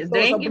Independence.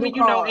 They ain't giving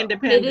you no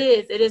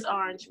Independence. It is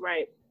orange,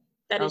 right?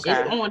 That is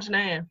it's orange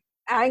now.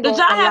 Did y'all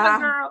have a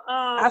girl?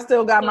 I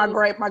still got my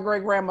great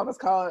grandmother's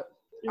card.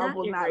 I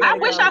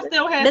wish I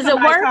still had. Does it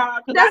work?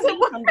 Does it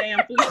work? Some damn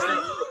food.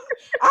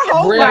 I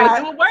hope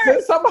it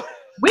works. Somebody.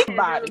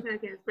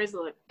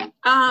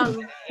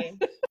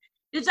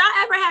 Did y'all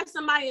ever have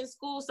somebody in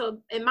school? So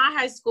in my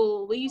high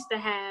school, we used to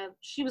have.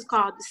 She was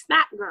called the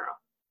snack girl.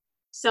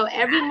 So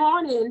every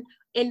morning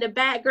in the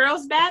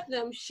girls'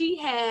 bathroom, she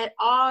had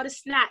all the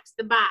snacks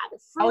to buy. The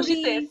fruities. Oh,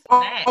 she said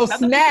snacks. Oh,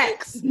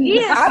 snacks.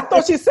 Yeah. I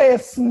thought she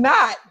said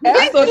snot.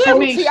 That's what she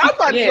mean. I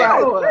thought wait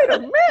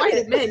a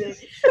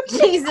minute.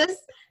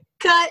 Jesus.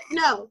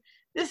 No.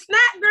 The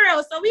snack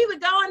girl. So we would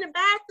go in the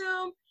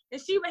bathroom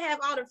and she would have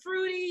all the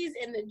fruities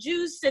and the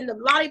juice and the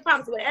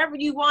lollipops, whatever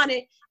you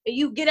wanted. And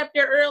you get up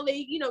there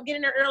early, get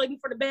in there early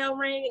before the bell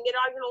ring and get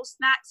all your little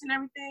snacks and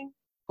everything.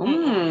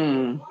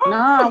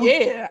 No.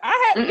 Yeah.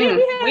 We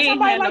had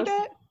somebody like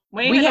that.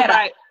 We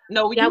had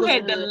you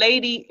had the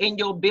lady in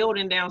your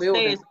building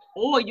downstairs,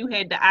 or you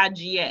had the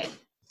IGA.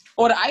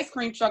 Or the ice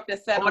cream truck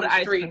that sat on the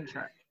street.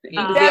 He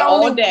was there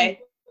all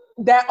day.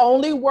 That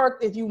only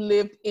worked if you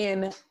lived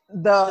in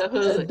the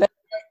hood.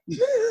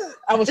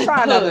 I was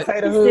trying not to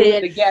say the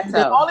hood. The ghetto.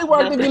 It only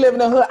worked if you live in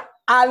the hood.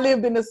 I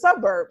lived in the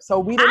suburbs, so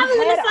we didn't have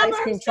an ice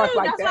cream truck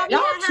like that.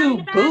 Y'all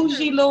too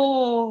bougie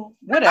little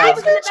whatever.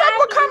 Ice cream truck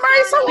would come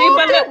right so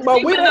often,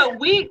 but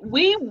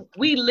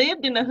we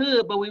lived in the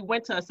hood, but we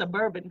went to a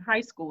suburban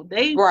high school.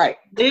 They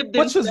lived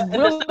which was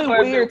really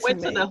weird.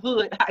 Went to the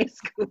hood high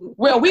school.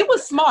 Well, we were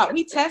smart.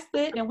 We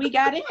tested and we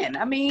got in.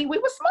 I mean, we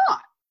were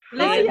smart.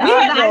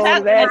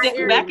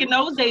 Back in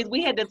those days,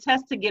 we had to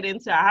test to get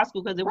into our high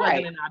school because it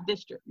wasn't in our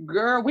district.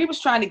 Girl, we was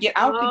trying to get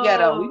out the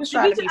ghetto. We was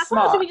trying to be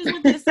smart. We just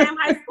went to the same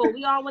high school.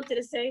 We all went to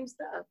the same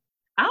stuff.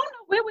 I don't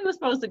know where we were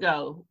supposed to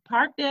go.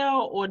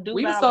 Parkdale or Duval?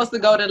 We were supposed to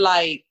go to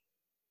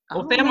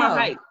Fairmont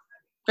Heights.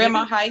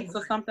 Fairmont Heights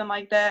or something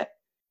like that.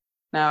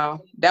 No,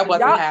 that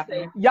wasn't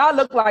happening. Y'all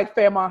look like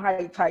Fairmont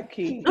Heights type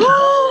kids.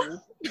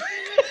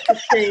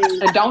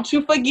 And don't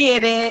you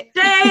forget it.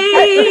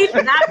 Shade.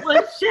 That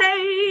was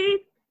shade.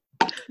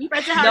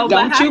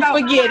 Don't you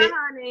forget it.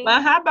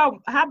 But how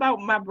about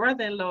my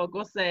brother-in-law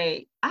go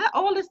say,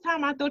 all this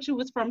time I thought you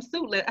was from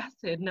Suitland. I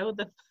said, no,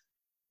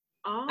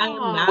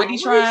 what he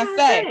trying to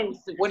say?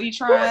 What he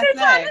trying to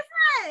say?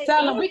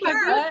 Tell him we can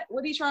cut.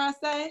 What he trying to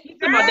say? He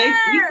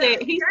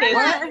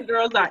said some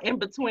girls are in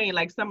between,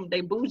 like some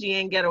they bougie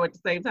and ghetto at the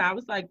same time.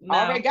 It's like, no,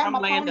 I'm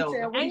Lando.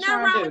 Ain't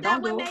nothing wrong with that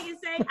when Megan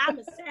say I'm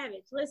a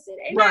savage. Listen,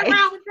 ain't nothing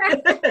wrong with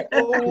that.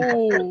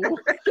 Oh.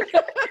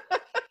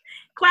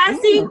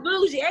 Classy,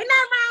 bougie. Ain't nothing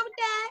wrong with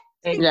that.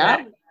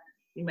 Exactly.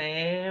 Yeah.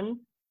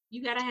 Ma'am.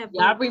 You gotta have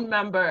y'all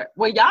remember,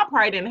 y'all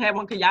probably didn't have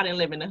one because y'all didn't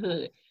live in the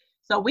hood.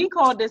 So we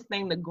called this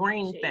thing the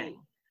green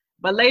thing.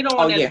 But later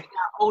on, as we got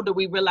older,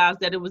 we realized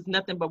that it was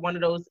nothing but one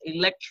of those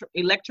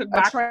electric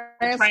box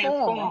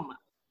transformer.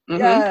 Mm-hmm.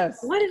 Yes.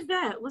 What is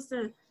that? What's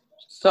that?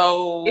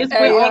 So it's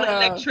where all the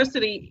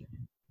electricity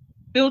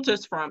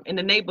filters from in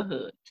the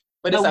neighborhood.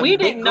 But it's we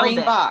didn't know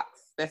that. Box.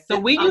 So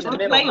we used to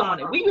play on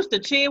it. We used to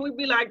cheer. We'd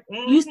be like,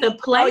 used to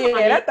play on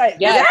it.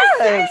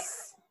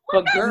 Yes.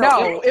 But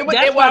girl,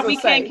 that's why we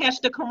can't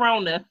catch the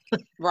corona.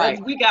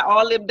 Right. We got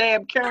all them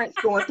damn currents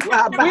going through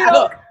our body.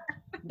 Look,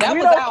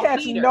 we don't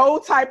catch no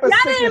type of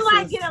sicknesses. Y'all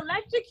didn't get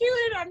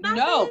electrocuted or nothing?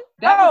 No,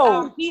 that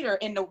was our heater.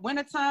 In the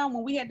wintertime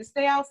when we had to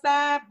stay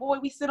outside, boy,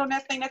 we sit on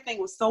that thing. That thing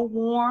was so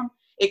warm.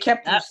 It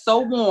kept you so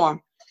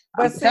warm.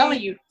 But I'm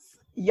telling you.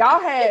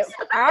 Y'all had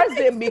ours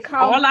didn't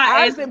become all our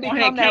ass didn't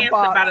become that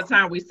box by the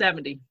time we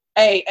 70.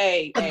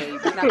 Hey,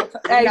 we're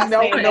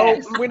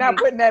not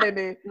putting that in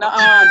there.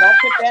 Don't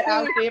put that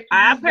out there.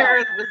 Our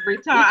parents was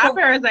retarded. Our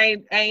parents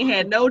ain't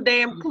had no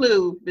damn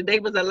clue that they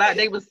was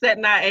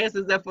setting our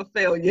asses up for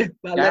failure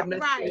by letting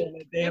us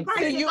damn go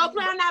play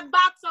on that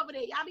box over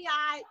there. Y'all be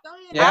all right. Go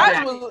ahead.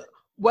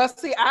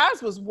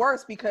 Ours was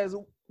worse because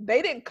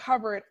they didn't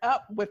cover it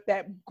up with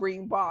that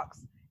green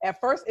box. At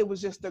first, it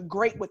was just a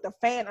grate with the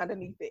fan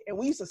underneath it. And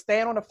we used to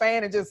stand on the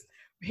fan and just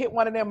hit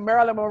one of them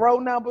Marilyn Monroe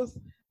numbers.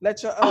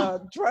 Let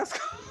your dress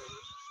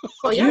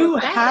go. You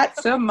hot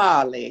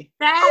tamale.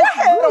 I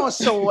had on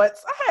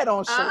shorts. What kind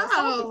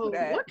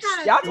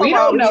of we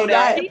don't know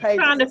that. She's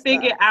trying to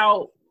figure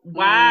out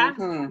why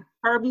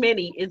her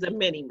mini is a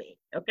mini-me.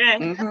 Okay?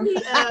 She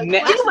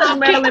was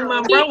Marilyn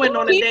Monroe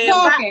on the damn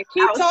box.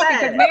 Keep talking,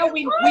 because now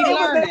we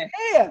learning.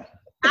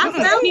 I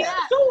felt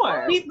that.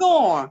 Sure. Keep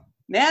going.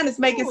 Now it's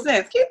making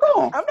sense. Keep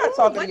going. I'm not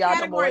talking to y'all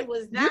no more. What category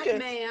was that,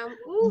 ma'am?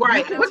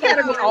 Right. What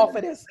category off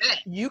of this?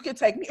 You can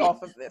take me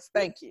off of this.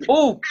 Thank you.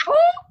 Ooh.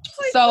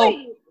 So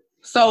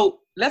So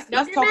let's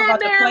Don't talk get about mad,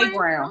 the Marilyn.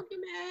 playground Don't get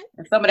mad.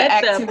 and some of the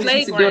At the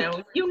activities to do.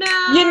 playground, you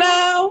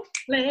know,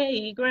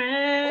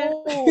 playground.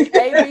 Ooh,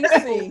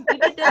 ABC. You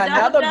get that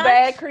Another double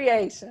bad dutch?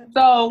 creation.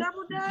 So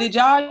Double dutch? did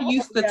y'all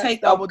used to Yes,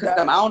 take double because I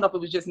dutch. don't know if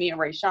it was just me and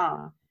Ray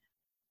Sean,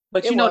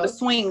 but It you know was. the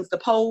swings, the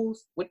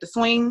poles with the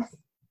swings.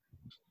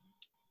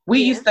 We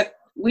Yeah.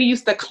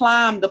 used to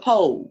climb the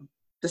pole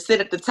to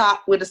sit at the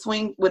top where the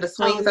swings are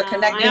no,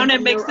 connected. Now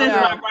that makes sense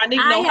No. why Ronnie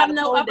I know how have to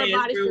no pole upper dance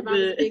body real strength. I was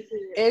a good. big kid.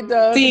 It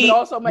does. See, It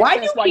also makes why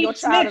sense you why your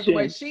keep child is the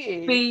way snitching? she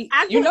is. See,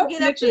 I you know couldn't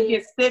get up snitches there.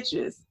 get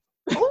stitches.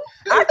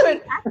 I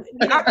couldn't.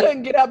 get I up there.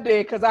 couldn't get up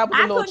there because I was a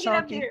I little couldn't get up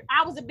chunky. there.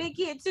 I was a big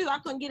kid too. I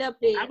couldn't get up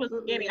there. I was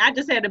skinny. I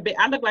just had a bit.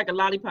 I looked like a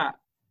lollipop.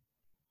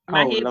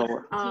 My Oh, head was Lord. too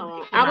big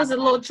for I my was a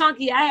body. little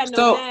chunky. I had no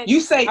So legs. you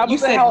say I you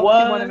was the said healthy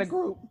one in the was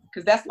group.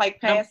 because that's like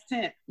past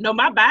tense. No,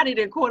 my body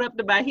didn't caught up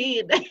to my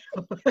head.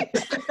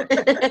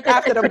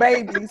 After the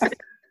babies.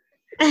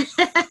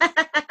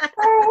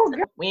 Oh,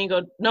 God. We ain't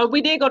go. No,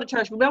 we did go to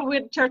church. Remember we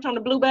went to church on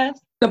the blue bus,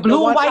 The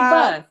blue one and white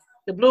time- bus.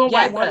 the blue and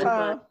Yes, white One bus.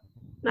 time.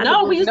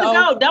 No, we used to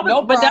No, go. That was,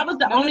 no but that problem. was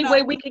the No, only no.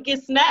 way we could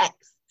get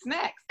snacks.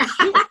 Snacks.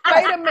 Wait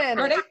a Girl,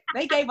 minute.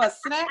 they gave us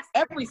snacks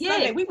every Yeah.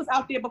 Sunday. We was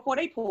out there before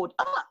they pulled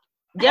up.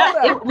 Yeah,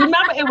 Hold up.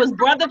 remember it was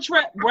brother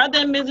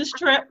and Mrs.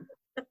 Tripp.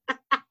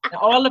 And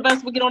all of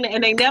us would get on it,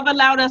 and they never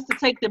allowed us to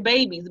take the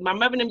babies. My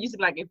mother and them used to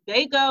be like, if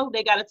they go,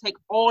 they got to take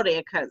all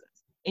their cousins.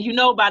 And you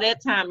know, by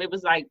that time it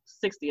was like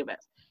 60 of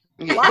us.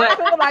 Why I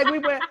feel like we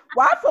went?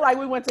 Why I feel like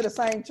we went to the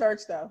same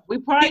church though? We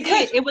probably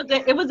Because did.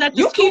 It was at the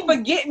You school. keep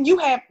forgetting you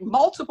have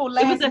multiple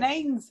last a-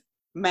 names,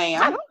 I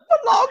ma'am. don't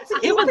belong to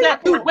It you was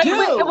at people. wait,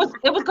 do.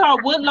 it was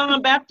called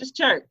Woodlawn Baptist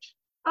Church.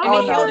 Oh, And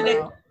Oh, they no, held it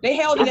no. at they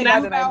held it It's at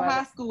not- Duval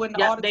High School in the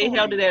Yeah, auditorium. they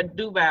held it at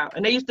Duval,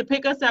 and they used to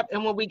pick us up.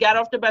 And when we got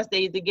off the bus,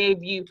 they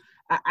gave you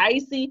an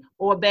icy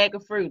or a bag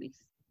of fruities.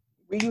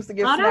 We used to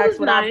get Oh, that snacks was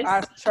with nice.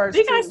 our church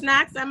We got too.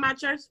 snacks at my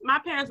church. My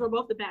parents were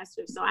both the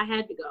pastors, so I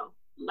had to go.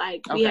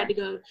 Like we had Okay.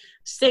 to go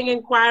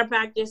singing, choir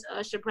practice,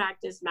 usher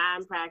practice,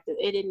 mime practice.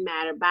 It didn't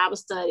matter. Bible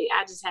study.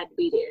 I just had to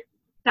be there.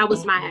 That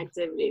was my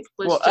activity.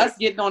 Well, us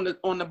getting on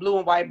the blue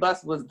and white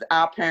bus was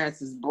our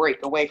parents'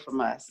 break away from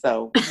us.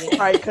 So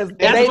Right, because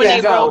That's they when they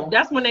didn't go. rolled.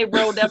 That's when they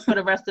rolled up for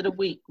the rest of the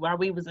week while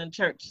we was in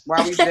church.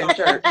 while we was in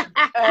church, We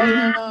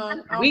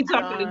I'm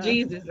talking to done.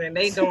 Jesus, and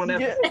they going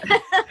up. Yeah.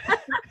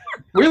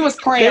 we was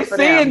praying They for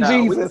them. seeing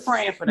though. We was Jesus.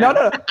 praying for No,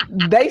 them.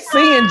 no, they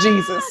seeing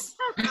Jesus.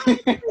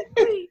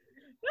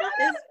 That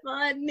is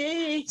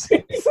funny.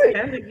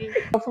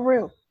 But for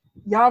real,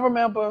 y'all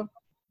remember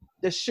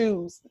the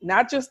shoes,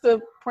 not just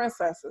the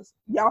princesses.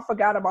 Y'all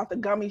forgot about the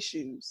gummy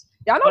shoes.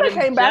 Y'all know Oh, they them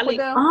came back jelly-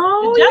 with them.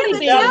 Oh, The yeah, jelly the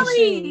beans.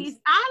 jellies.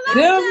 I love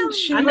Them jellies.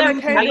 shoes I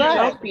never came make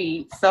back. your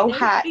feet so Them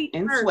hot feet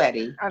and hurt.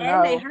 sweaty. I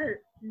And they know.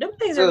 hurt. Them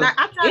things are Ugh. not.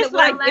 I tried It's to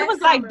wear like last it was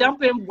like summer.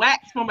 dumping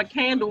wax from a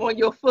candle on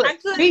your foot. I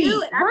couldn't feet,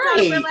 do it. I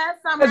tried to wear right.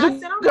 last summer. Because I you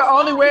said, I'm can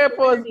only gonna wear it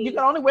for these. you can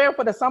only wear it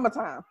for the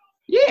summertime.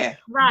 Yeah.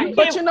 Right.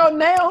 But you know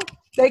now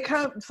they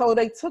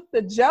took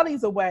the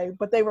jellies away,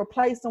 but they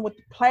replaced them with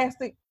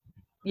the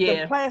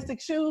Yeah,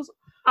 plastic shoes.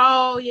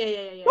 Oh, yeah.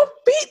 Your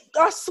feet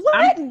are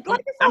sweating.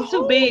 Like it's a I'm too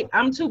whole- big.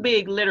 I'm too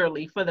big,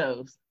 literally, for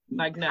those.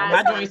 Like no,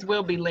 my joints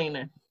will be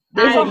leaning.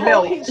 They There's will a whole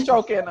melt. heat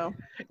stroke in them.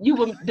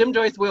 Them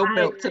joints will I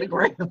melt to the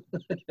agree. ground.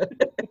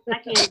 I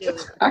can't do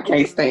it. I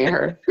can't stand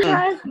her.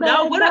 No,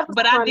 That was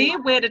but I funny.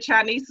 did wear the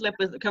Chinese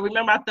slippers because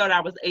remember I thought I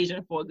was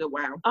Asian for a good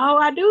while. Oh,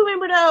 I do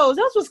remember those.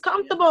 Those was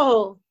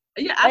comfortable.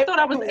 Yeah, I thought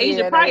I was Yeah,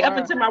 Asian they probably up were.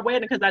 until my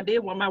wedding because I did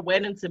want my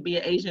wedding to be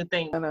an Asian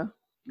thing. I know.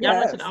 Y'all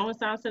went to Yes. the Owen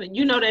Sound Center.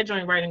 You know that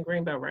joint right in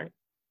Greenbelt, right?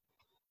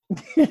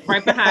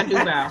 Right behind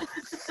Duval.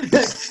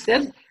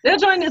 that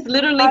joint is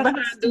literally I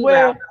behind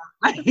swear,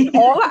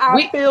 Duval. all of our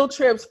We- field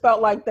trips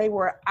felt like they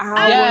were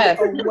hours Yes.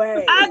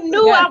 away. I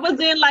knew Yes. I was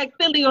in like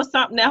Philly or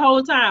something that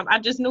whole time. I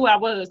just knew I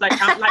was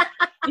I'm like,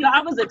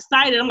 I was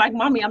excited. I'm like,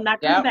 Mommy, I'm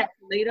not coming Yep. back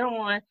later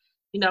on.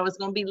 It's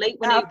gonna be late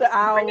when After they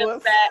bring us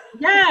hours. back.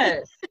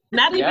 Yes,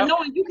 not even Yep.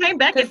 knowing you came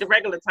back at the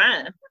regular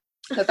time.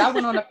 Because I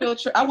went on a field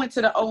trip. I went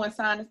to the Owen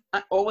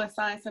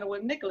Science Center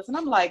with Nicholas, and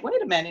I'm like,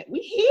 wait a minute, we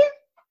here?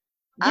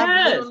 I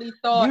Yes. literally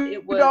thought You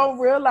it was, don't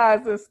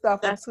realize this stuff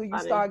That's until you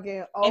funny. start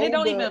getting older. and it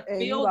don't even and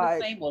feel you the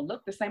like, same or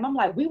look the same. I'm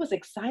like, we was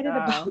excited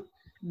Nah. about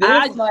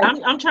this.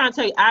 I'm trying to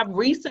tell you,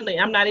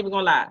 I'm not even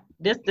gonna lie.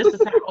 This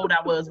is how old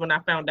I was when I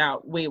found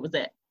out where it was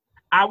at.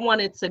 I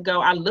wanted to go.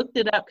 I looked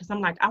it up because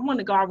I'm like, I want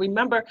to go. I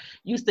remember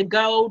used to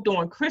go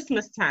during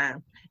Christmas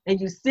time,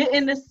 and you sit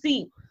in the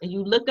seat and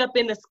you look up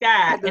in the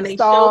sky, At the and they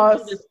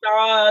stars. show you the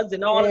stars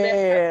and all of that stuff.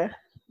 yeah.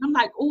 I'm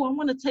like, oh, I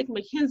want to take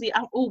Mackenzie.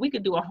 We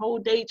could do a whole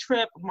day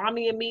trip,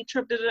 mommy and me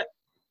trip.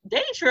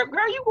 Day trip,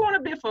 girl, you going a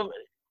bit for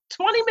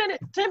 20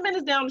 minutes, 10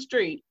 minutes down the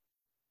street.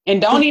 And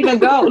don't even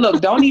go.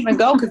 Look, don't even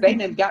go because they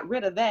done got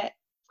rid of that.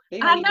 They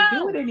don't even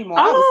do it anymore.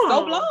 I was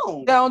so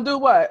blown. They don't do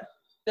what?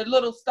 The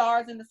little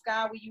stars in the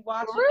sky where you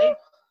watch it,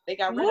 they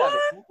got rid of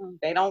it. Mm-mm.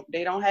 They don't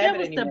have That it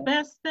was anymore. the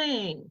best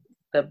thing.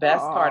 The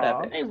best part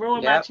of it. They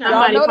ruined Yep. my childhood.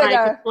 Somebody know they probably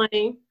got-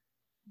 complain.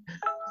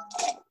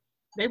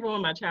 They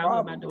ruined my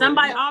childhood by doing it.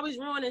 Somebody always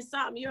ruining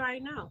something. You already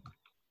know.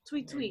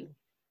 Tweet.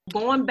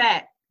 Going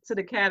back to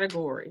the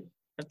category,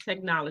 of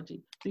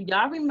technology. Do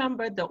y'all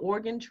remember the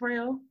Oregon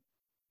Trail?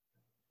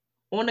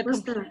 On the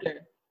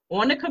computer.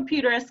 On the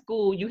computer at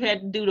school, you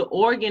had to do the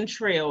Oregon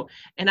Trail.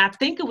 And I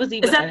think it was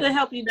even... Is that to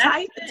help you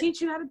type? To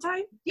teach you how to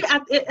type? Yeah,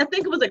 I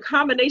think it was a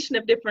combination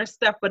of different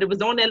stuff, but it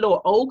was on that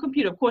little old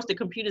computer. Of course, the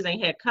computers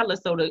ain't had color,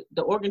 so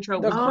the Oregon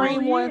Trail was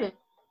cream one.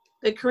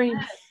 The cream.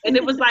 And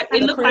it was like,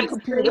 it looked like,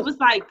 computer. it was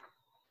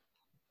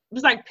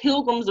like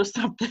Pilgrims or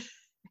something.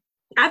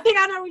 I think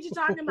I know what you're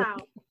talking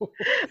about.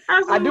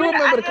 I do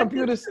remember the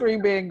computer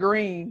screen being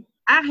green.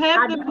 I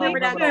have the remember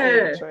that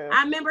picture.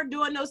 I remember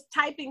doing those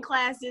typing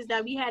classes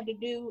that we had to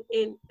do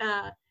in,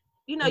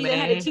 you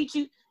had to teach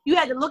you. You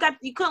had to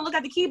you couldn't look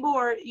at the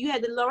keyboard. You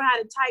had to learn how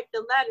to type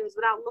the letters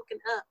without looking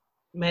up.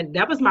 Man,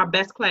 that was my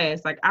best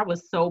class. Like, I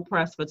was so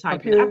pressed for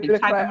typing. I'd be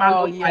typing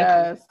my little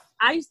yes.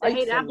 I used to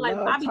hate it. I'd be like,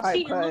 I'd be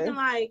cheating, looking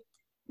like,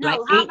 like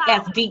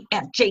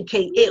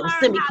AFDFJKL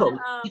semicolon.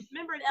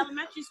 Remember in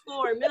elementary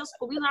school or middle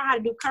school, we learned how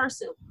to do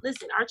cursive.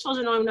 Listen, our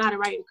children don't even know how to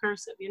write in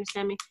cursive. You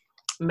understand me?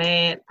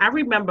 Man, I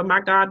remember my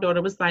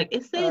goddaughter was like,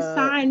 it says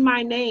sign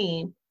my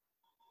name.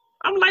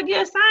 I'm like,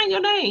 yeah, sign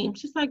your name.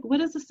 She's like,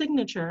 what is a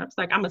signature? I was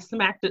like, I'm a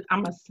smack if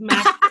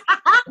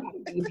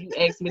you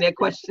ask me that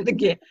question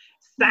again.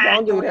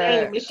 Sign your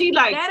name. And she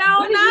like, they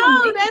don't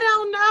know. They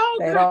don't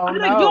know. I'm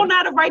like, you don't know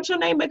how to write your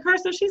name in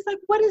cursive? She's like,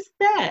 what is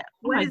that?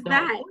 What is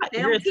that?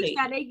 They don't teach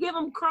that. They give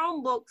them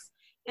Chromebooks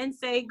and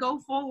say, go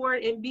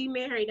forward and be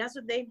married. That's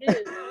what they do.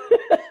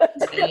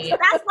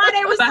 That's why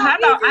they were so how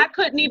about easy. I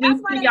couldn't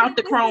even figure out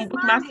the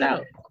Chromebook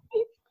myself.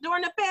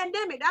 During the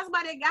pandemic, that's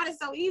why they got it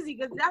so easy,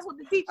 because that's what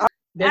the teachers.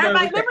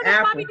 Everybody remember the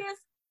floppy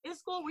disk in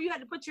school where you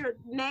had to put your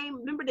name?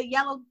 Remember the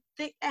yellow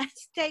thick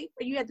ass tape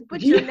where you had to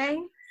put your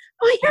name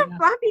on your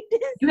floppy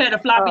disk? You had a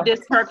floppy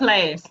disk per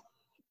class.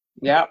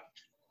 Yep.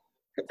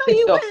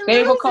 So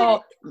they were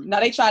called.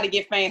 Now they try to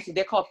get fancy.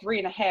 They're called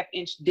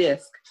 3.5-inch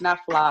disc, not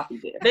floppy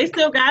disk. They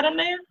still got them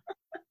there.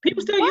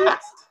 People still use.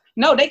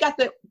 No, they got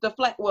the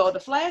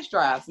flash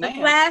drives now. The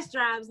flash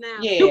drives now.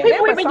 Yeah. Do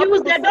people even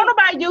use that? Don't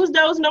nobody use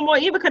those no more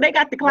either because they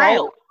got the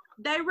cloud.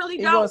 They really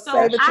don't. So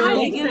I had to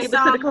get it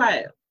to the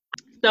cloud.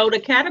 So the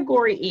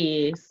category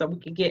is, so we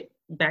can get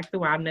back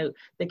to our note.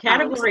 The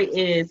category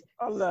is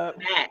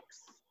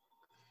snacks.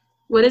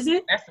 What is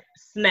it? That's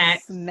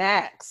snacks.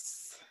 Snacks.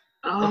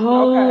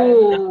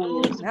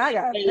 Oh. Okay. Now I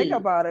gotta think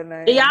about it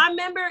now. Do y'all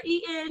remember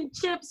eating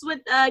chips with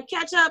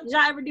ketchup? Did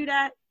y'all ever do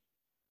that?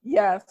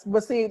 Yes,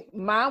 but see,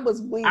 mine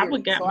was weird. I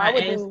would get my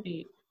ass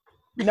beat.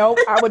 No,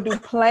 I would do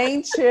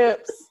plain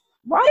chips.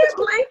 Why did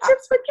plain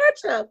chips with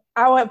ketchup?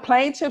 I would have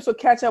plain chips with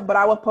ketchup, but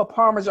I would put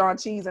Parmesan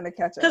cheese in the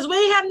ketchup. Because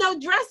we have no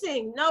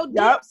dressing, no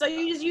dip, so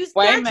you just use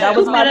ketchup. That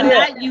was my dip.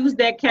 Not use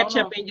that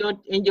ketchup in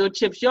your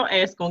chips. Your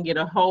ass gonna get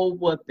a whole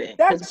whooping.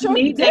 That's your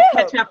need dip.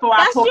 That ketchup for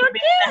our pork and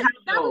beans and hot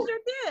That dog. was your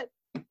dip.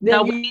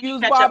 Then you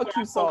use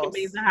barbecue sauce.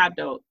 Beans and hot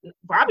dog.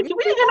 Barbecue.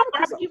 We didn't get no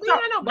barbecue sauce. We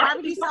had no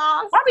barbecue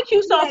sauce.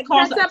 Barbecue sauce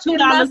costs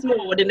 $2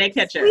 more than that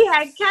ketchup. We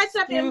had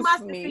ketchup and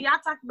mustard. So y'all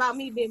talk about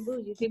me being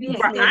bougie.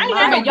 My daddy.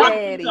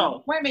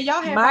 Wait a minute,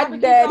 y'all had my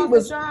daddy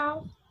was.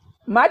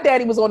 My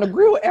daddy was on the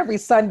grill every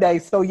Sunday,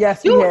 so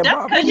yes, we had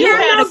barbecue. You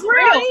had a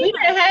grill. We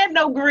didn't have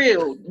no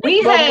grill.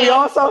 We had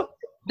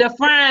the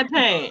frying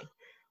pan.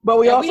 But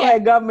we also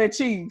had government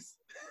cheese.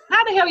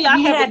 How the hell y'all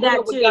had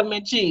that with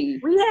government cheese?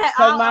 We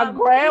had my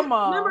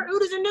grandma. Remember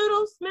Oodles and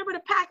Noodles? Remember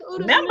the pack of Oodles?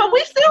 Remember, we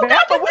still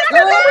got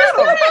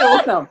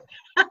the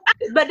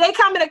But they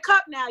come in a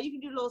cup now. You can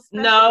do little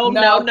special. No.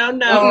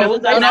 It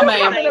was like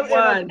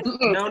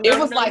it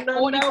was like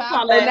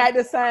 45. They're not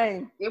the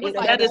same. It was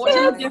like two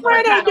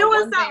different. They're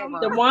doing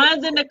something. The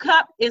ones in the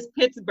cup is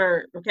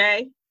Pittsburgh,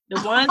 okay?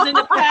 The ones in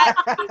the pack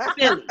is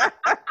Philly.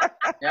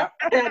 Yeah.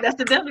 That's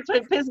the difference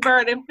between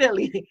Pittsburgh and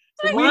Philly.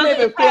 We live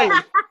in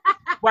Philly.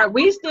 Right,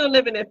 we still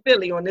living in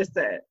Philly on this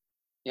side.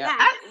 Yeah.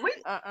 We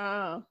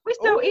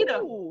still eat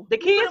them. The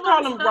kids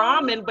call them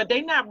ramen, but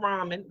they not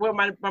ramen. Well,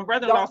 my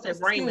brother-in-law said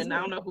ramen. I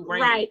don't know who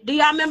ramen. Right. Do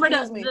y'all remember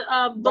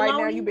the right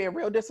now you being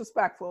real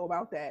disrespectful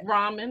about that.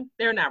 Ramen.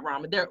 They're not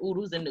ramen. They're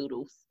oodles and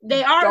noodles.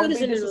 They are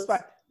oodles and noodles.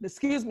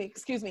 Excuse me.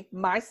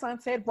 My son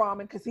said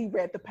ramen because he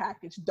read the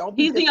package.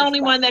 He's the only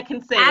one that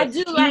can say I it.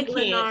 do like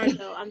Leonard,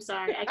 though. I'm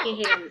sorry. I can't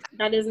hear him.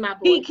 That is my boy.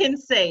 He can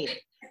say it.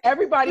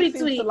 Everybody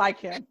seems to like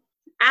him.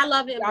 I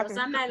love him,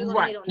 so I'm not even going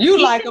to hate on him. You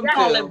like him,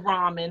 call it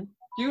ramen.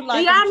 You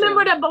like Do y'all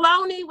remember the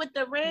bologna with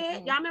the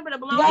red? Y'all remember the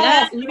bologna?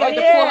 Yes. You had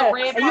to pull the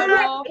red part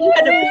off. You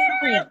had to pull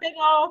the red thing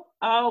off.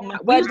 Oh, my.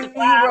 But do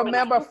you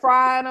remember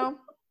frying them?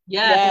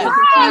 Yes.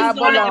 Fried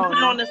put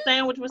on the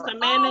sandwich with some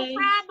mayonnaise.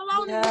 Fried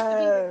bologna used to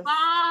be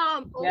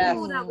bomb. Yes.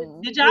 Ooh, that was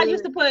Did y'all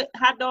used to put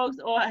hot dogs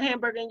or a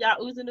hamburger in y'all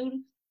oodles and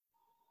noodles?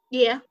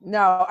 Yeah.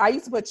 No, I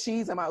used to put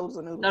cheese in my oodles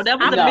and noodles. No, that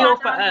was a meal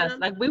for us.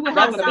 Like we would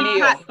have a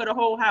big pot for the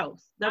whole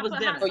house. That was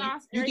dinner. So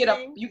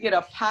you get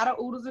a pot of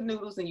oodles and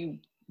noodles and you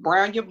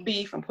brown your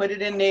beef and put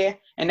it in there,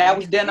 and that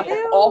was dinner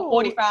for all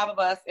 45 of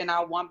us in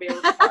our one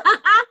bedroom.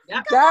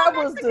 That's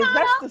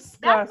disgusting.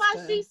 That's why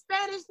she's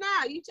Spanish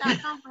now. You try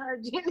to come for her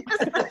genius.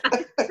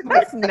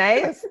 That's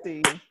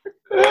nasty.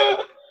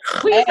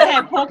 We used to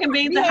have pork and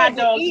beans We and had hot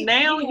to dogs. eat.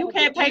 Now We you had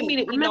can't to pay eat. me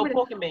to eat no Remember the-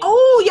 pork and beans.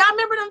 Oh, y'all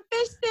remember them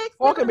fish sticks?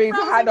 Pork and beans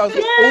and hot dogs.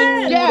 Fish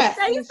Ooh, Yes.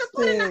 They used to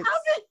put in the sticks.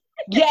 oven.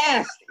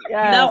 Yes.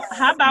 Yes. No,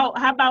 how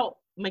about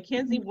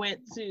Mackenzie went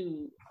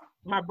to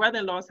my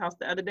brother-in-law's house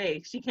the other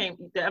day. She came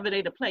the other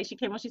day to play. She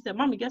came on. She said,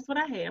 "Mommy, guess what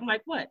I had?" I'm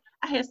like, "What?"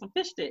 "I had some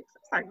fish sticks."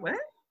 It's like, "What?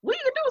 Where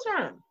you get those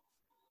from?"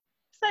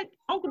 It's like,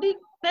 "Uncle D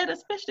fed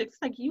us fish sticks."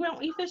 It's like, "You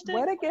don't eat fish sticks?"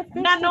 Where they get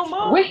fish Not no sticks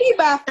more. from? Where he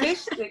buy fish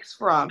sticks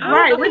from? I don't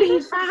Right, know where did he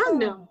fish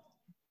find them?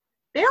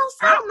 They don't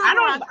sell them no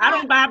more. I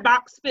don't buy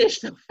box fish.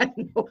 So I have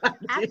no I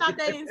idea. thought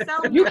they didn't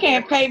sell them. You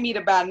can't pay me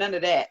to buy none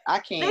of that. I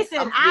can't.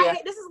 Listen,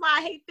 this is why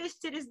I hate fish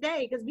to this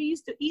day, because we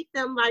used to eat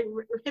them like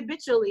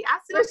habitually. I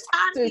said, I'm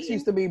tired of Sticks eating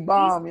used to be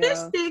bomb, these fish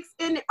yeah. sticks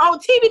in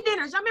TV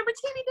dinners. Y'all remember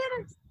TV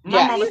dinners? My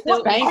Yes. mama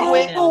still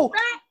Banquet. eats Oh,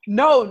 them.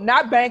 no,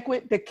 not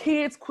banquet. The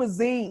kids'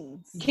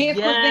 cuisines. Kids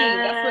cuisine.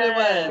 That's what it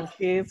was.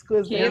 Kids'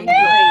 cuisine. Kids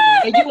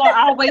cuisine. And you will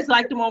always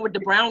like the one with the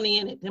brownie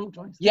in it. Them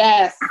joints.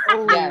 Yes.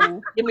 Oh, Yes.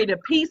 Give me the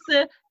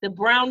pizza, the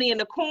brownie, and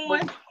the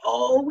corn.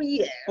 Oh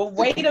yeah. But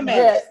wait a minute.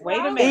 Yes. Wait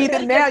a Eat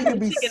minute. it now, you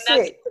be Chicken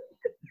sick.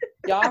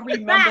 Y'all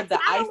remember Facts. the I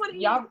ice? don't wanna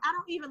eat- Y'all, I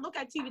don't even look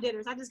at TV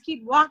dinners. I just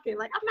keep walking.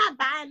 Like, I'm not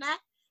buying that.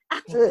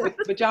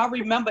 but y'all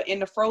remember in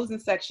the frozen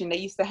section they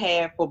used to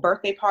have for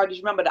birthday parties.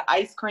 You remember the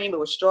ice cream? It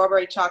was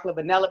strawberry, chocolate,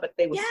 vanilla, but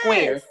they were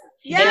squares.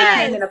 Yes. And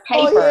it came in a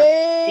paper.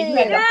 Oh, And you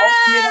had to yeah.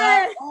 open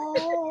it up.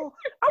 Oh,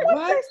 I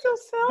wonder if they still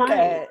sell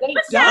that. They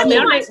Yeah,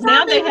 don't.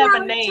 Now they have a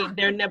Strawberry name.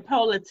 They're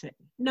Neapolitan.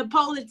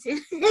 Napolitan.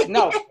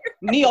 No,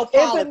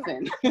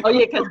 Neapolitan. Oh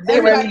yeah, because They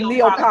they were were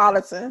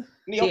Neapolitan.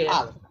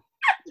 Neapolitan.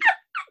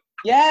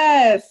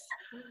 Yes.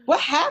 What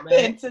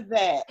happened to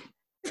that?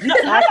 No,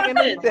 Back in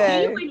the do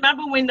day. you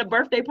remember when the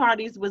birthday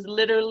parties was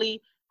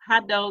literally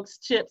hot dogs,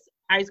 chips,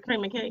 ice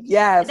cream, and cake?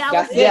 Yes. That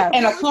That's was it. yes.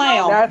 And a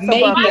clown. That's a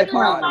Maybe a birthday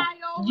clown. party.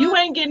 You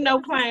ain't getting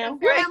no clown.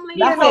 Family.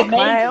 That's no it, maybe.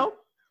 clown.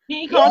 He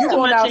ain't cost You too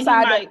going much, and he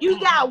outside might. You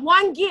got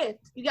one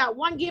gift. You got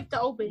one gift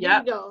to open. Yep. Here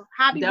you go.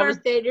 Happy That was-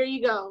 birthday. There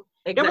you go.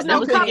 There was That no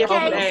was the gift you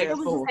cupcakes. asked It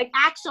was for. just like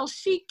actual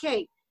sheet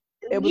cake.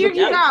 It was Here a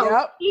you cake. go.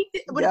 Yep. Eat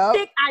it with Yep. a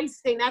thick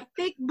icing. That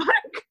thick butter.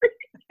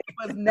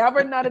 It was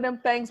never none of them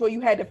things where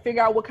you had to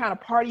figure out what kind of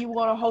party you were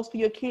going to host for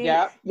your kids.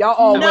 Yep. Y'all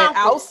all went Nothing.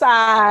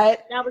 outside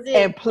That was it.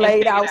 and played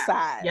figured it out.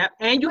 outside. Yep,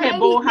 and you Maybe- had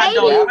boiled hot maybe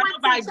dogs. you But went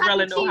nobody's to Chuck E.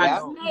 grilling no Cheese, hot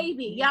dogs.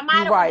 Maybe. Y'all might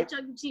have Right. went to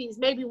Chuck E. Cheese.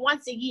 Maybe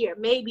once a year.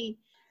 Maybe,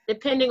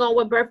 depending on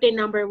what birthday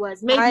number it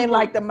was. Maybe I ain't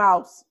like once. the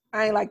mouse.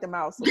 I ain't like the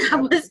mouse.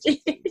 That was it.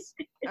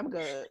 I'm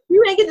good.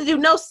 You ain't get to do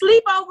no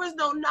sleepovers,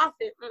 no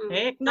nothing.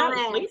 Heck no, Don't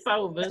ask.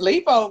 sleepovers.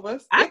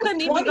 Sleepovers. I It was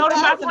couldn't even go to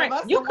my 20,000 friend. of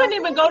us You that couldn't went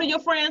even there. go to your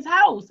friend's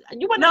house.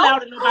 You wasn't No.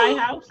 allowed in nobody's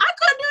house. I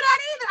couldn't do that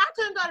either. I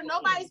couldn't go to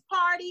nobody's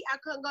party. I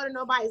couldn't go to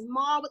nobody's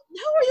mall. But who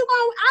are you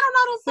going? I don't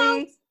know those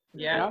folks. See,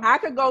 Yeah. I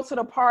could go to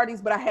the parties,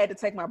 but I had to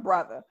take my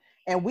brother.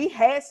 And we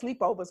had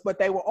sleepovers, but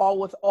they were all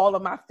with all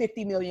of my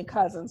 50 million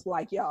cousins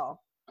like y'all.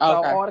 So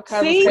Okay. all the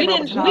cousins See, We came over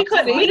didn't. to We my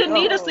couldn't. We house. didn't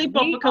need a Oh.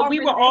 sleepover We because we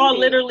were already all did.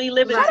 literally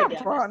living Shut up,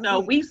 together. Ronnie. So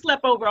we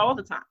slept over all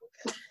the time.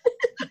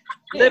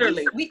 Yeah,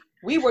 Literally.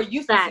 we were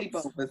used to Facts.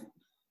 sleepovers.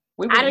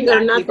 We were I didn't used go to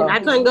to nothing. I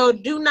sleepovers. couldn't go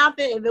do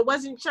nothing. If it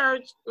wasn't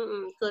church,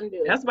 couldn't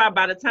do it. That's why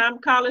by the time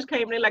college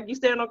came, they like, you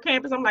staying on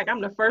campus. I'm like,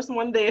 I'm the first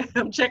one there.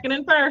 I'm checking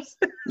in first.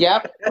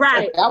 Yep.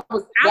 Right. That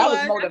was I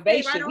stayed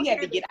motivation. right on We had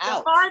to campus. get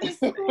out. The farthest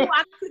school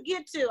I could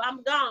get to,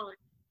 I'm gone.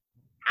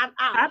 I'm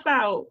out. How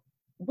about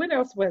what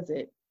else was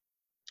it?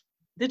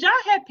 Did y'all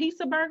have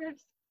pizza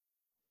burgers?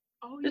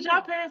 Oh, Did yeah.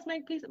 y'all parents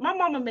make pizza? My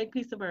mama make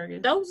pizza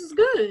burgers. Those is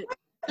good.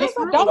 Just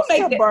Those are don't make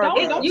pizza it.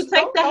 burgers. Don't, You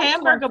take the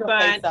hamburger don't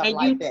bun face up and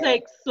like you that.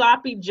 take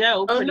sloppy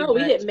Joe. Oh pretty no, we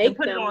much, didn't make and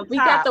put them. it on We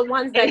got top. the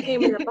ones that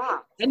came in the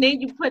box. And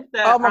then you put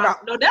the. Oh my God.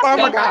 No, that's Oh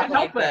my hamburger God. like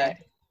helper. that.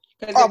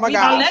 'Cause Oh if my we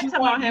God. let Let's you talk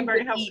about want, you hamburger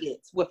would helper. eat it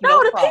with No,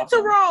 no the problem. pizza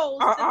rolls.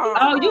 The Uh-uh. pizza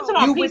Oh, you rolls. talking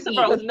about You would pizza eat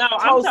rolls? it. No,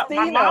 I'm talking.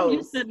 My mom Tostinos.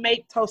 used to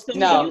make. So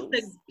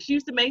Tostinos. she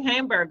used to make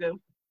hamburger,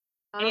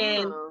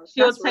 and Oh,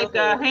 she'll that's real take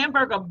a good.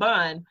 hamburger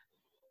bun,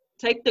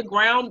 take the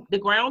ground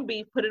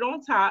beef, put it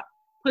on top,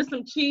 put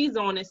some cheese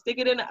on it, stick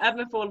it in the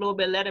oven for a little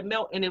bit, let it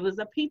melt, and it was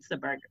a pizza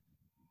burger.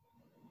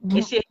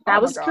 And she That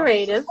Oh was my God.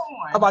 creative.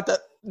 How about the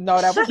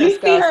no, that was You see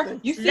her? disgusting.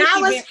 You see That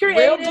she was being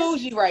creative. real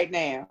bougie right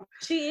now.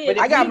 She But is. if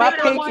I got we my make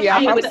her one, pinky up.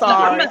 she I'm would-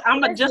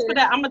 sorry. Just for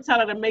that, I'm gonna tell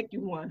her to make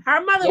you one.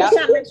 Her mother Yep. was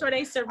trying to make sure they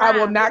I survived.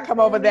 will not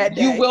come over that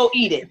day. You will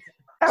eat it.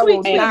 I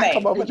will Sweet not tweet.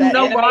 come over You that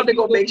know day. Rhonda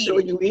gonna make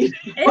sure you eat.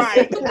 It's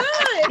Right. good.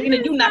 Tina,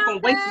 It's you're not gonna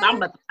not waste my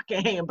bad.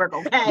 motherfucking hamburger,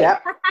 okay?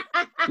 Yep.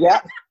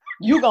 Yep.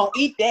 You gonna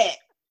eat that.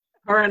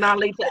 Her and I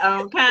later,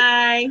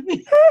 okay.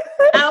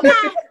 Okay.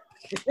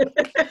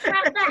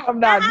 I'm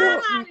not doing.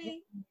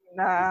 Honey.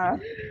 Nah.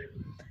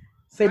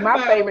 See, What my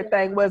about- favorite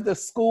thing was the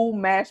school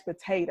mashed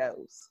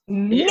potatoes.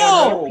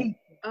 No.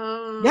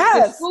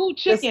 Yes. The school The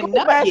chicken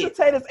school mashed nuggets.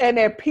 potatoes and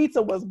their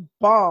pizza was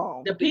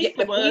bomb. The pizza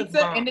The was pizza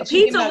bomb. and the The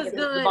chicken pizza was nuggets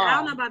good. bomb. I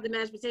don't know about the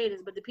mashed potatoes,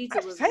 but the pizza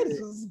Mashed was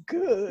potatoes good.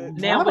 was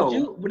good. Now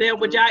No.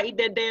 would y'all eat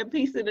that damn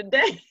pizza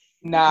today?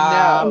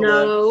 No.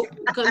 No,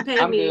 couldn't pay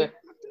I'm me. good.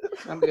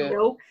 I'm good.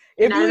 Nope.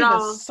 If Not you at even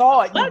all.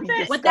 saw it, What's you'd be that?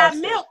 disgusted. With that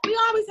milk, we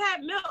always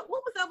had milk.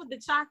 What was up with the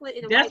chocolate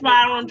and the That's white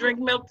why I milk? don't drink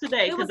milk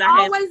today It was because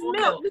I had always full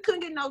milk. We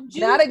couldn't get no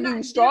juice. Now they give nothing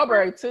you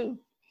strawberry too. different.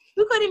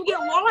 We couldn't even get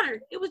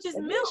water. It was just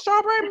Is it milk.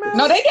 strawberry milk?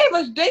 No, they gave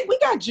us. We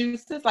got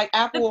juices like The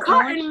apple, orange.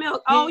 carton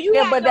milk. Oh, you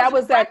Yeah, had but those that for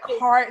was that breakfast.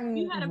 carton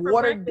You had it for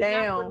watered breakfast,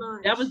 not for down.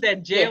 lunch. That was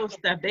that jail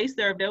stuff. They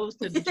served those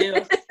to the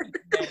jail.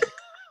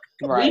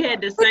 Right. We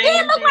had the But same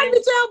it looked like thing.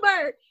 the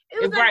jailbird.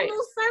 It was like Right. a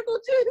little circle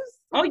juice.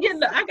 Oh yeah,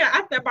 look, I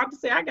was about to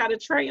say I got a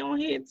tray on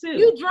here too.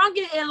 You drunk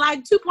it in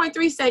like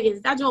 2.3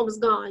 seconds. That joint was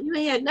gone. You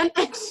ain't had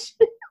nothing.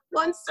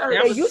 One service.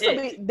 That They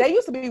was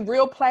used to be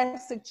real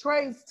plastic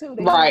trays too.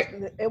 Right.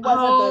 It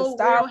wasn't real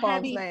the styrofoams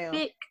heavy, now.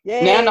 thick.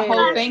 Yeah. Now the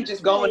whole thing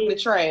just go in the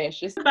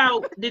trash. It's,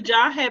 Did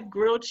y'all have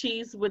grilled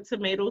cheese with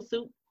tomato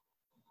soup?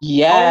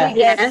 yeah.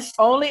 Yes.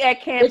 Only at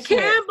The Camp Smith.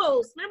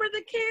 Campbell's. Remember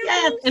the Campbell's?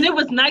 Yes, and it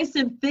was nice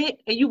and thick,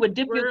 and you would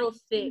dip your Real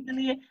thick. cheese in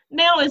it.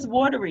 Now it's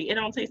watery. It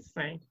don't taste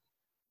the same.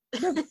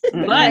 The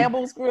But-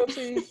 Campbell's grilled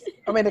cheese.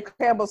 I mean the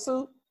Campbell's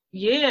soup.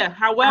 Yeah.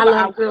 However, I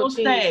love will grilled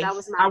cheese. say, That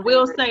was my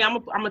favorite.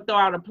 I'm gonna throw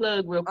out a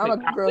plug real quick. I'm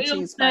a grilled I will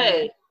cheese say,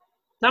 fan.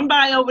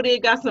 somebody over there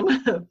got some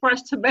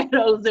fresh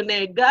tomatoes in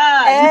there.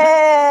 God.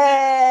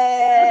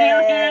 Hey.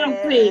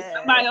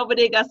 Somebody over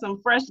there got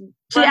some fresh.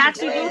 She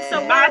actually do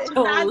some tomatoes.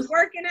 besides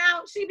working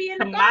out. She be in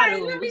the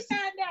garden. Let me Tomatoes.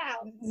 find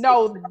out.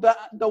 No,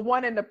 the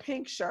one in the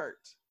pink shirt.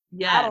 I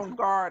Yes. don't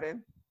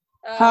garden.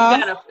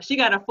 She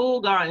got a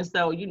full garden,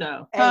 so you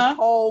know. A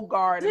whole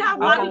garden. Yeah,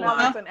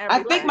 Watermelons and I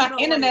everything. think my They don't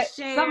internet,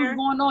 wanna share. something's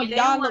going on. They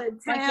Y'all wanna look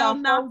like tell y'all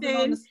frozen on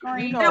nothing. the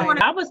screen. You know,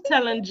 I was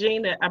telling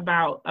Gina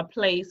about a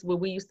place where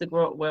we used to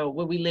grow up, where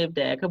we lived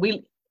at.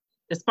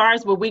 As far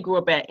as where we grew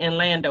up at in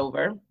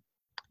Landover,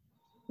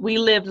 we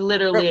lived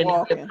literally in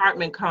Walking. an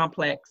apartment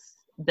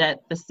complex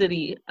that the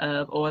city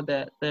of, or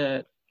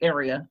the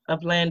area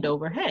of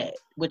Landover had,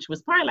 which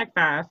was probably like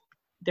 5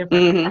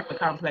 different apartment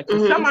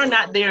complexes. Some are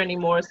not there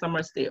anymore, some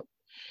are still.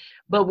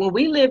 But when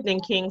we lived in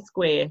King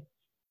Square,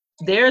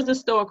 there's a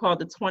store called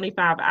the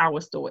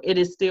 25-hour store. It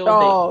is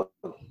still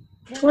there.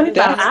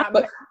 25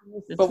 But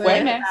The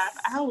wait a minute.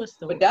 25-hour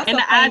store. But that's and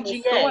a the famous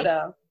IGA. store,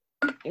 though.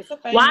 It's a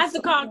famous Why is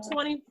it called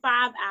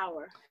 25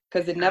 hour?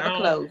 Because it never I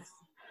don't- closed.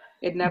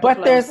 It never But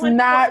closed. there's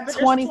not But there's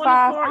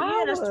 25 24 hours.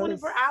 Yeah, there's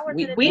 24 hours.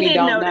 We, to the we we day.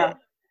 didn't don't know know. that.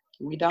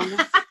 We don't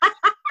know.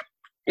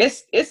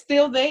 It's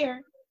still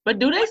there. But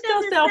do they What still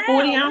does it sell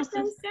 40 What ounces?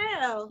 they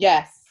sell?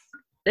 Yes.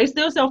 They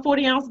still sell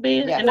 40-ounce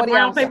beers Yeah. in the 40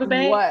 brown ounces. paper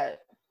bag? What?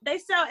 They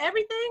sell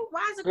everything?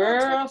 Why is it Girl,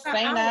 called 25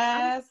 St. hours?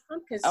 Ives, I'm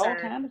all concerned.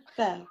 kind of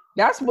stuff.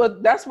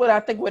 That's what I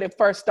think what it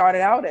first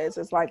started out as.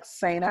 It's like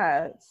St.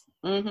 Ives.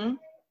 Mm-hmm.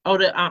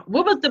 Oh,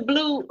 what was the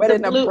blue? But the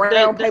in a blue,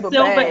 brown the paper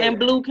silver bag. and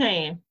blue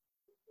can.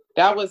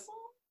 That was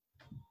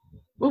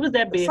What was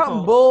that beer Something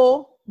called?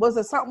 bull. Was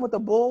it something with the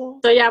bull?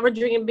 So y'all were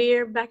drinking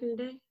beer back in the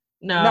day?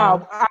 No.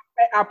 No,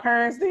 our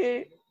parents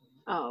did.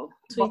 Oh,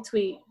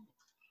 tweet.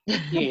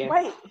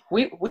 yeah.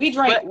 Wait, We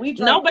drank. But, We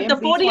drank. no, but the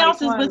MD 40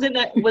 ounces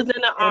 2020. was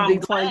in the MD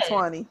glass.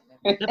 2020.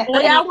 The 40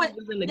 Y'all ounces went-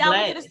 was in the Y'all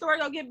went to glass. the store,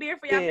 go get beer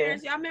for y'all Yeah.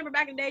 parents. Y'all remember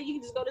back in the day, you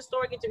could just go to the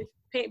store, get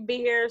your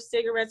beer,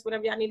 cigarettes,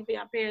 whatever y'all needed for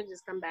y'all parents,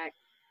 just come back.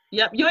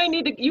 Yep, you ain't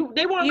need to.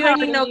 They weren't You ain't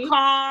need carding no you.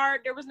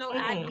 card. There was no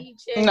Mm-mm. ID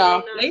check.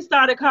 No. They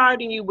started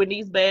carding you when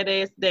these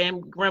badass damn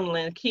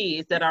gremlin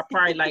kids that are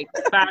probably like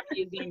 5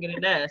 years younger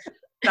than us.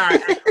 Sorry.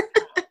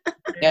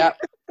 Yep.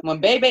 When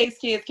Bebe's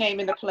kids came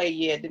into play,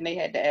 yeah, then they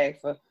had to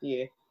ask for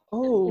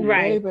Oh,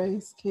 Right.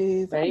 Baby's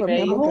kids. I Baby's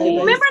remember kids. Baby's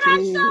Remember that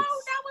kids. show?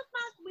 That was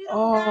my. We don't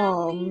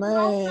Oh die, we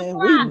man,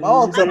 multiply. we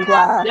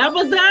multiply. That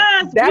was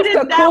us. That's We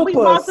didn't the die, we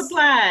Coopers.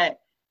 multiplied.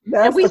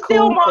 That's And we the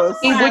still Coopers.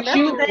 multiply. See, what That's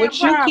you the damn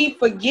what you problem. keep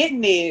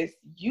forgetting is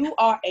you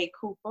are a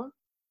Cooper,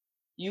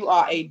 you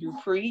are a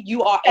Dupree,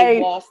 you are a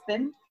Hey,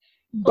 Walston.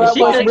 But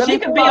she what's could, really she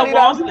could be a funny though,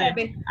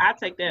 Walston. I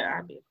take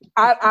that.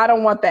 I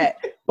don't want that.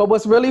 But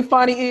what's really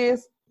funny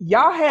is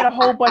y'all had a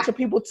whole bunch of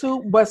people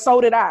too, but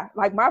so did I.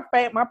 Like my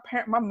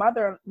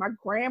mother, my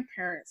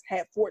grandparents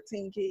had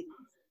 14 kids.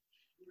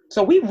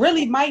 So we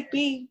really might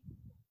be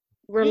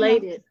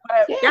Related.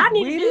 But Y'all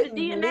need we to do the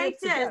didn't DNA live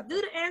test. together.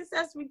 Do the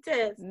ancestry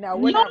test. No,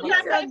 We we're don't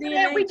not. got to pay for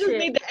that. We just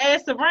need to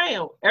ask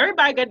around.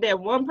 Everybody got that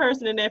one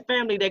person in their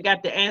family that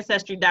got the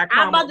Ancestry.com.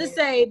 I'm about to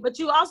say, but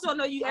you also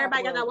know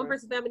everybody got that one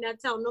person family that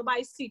tell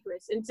nobody's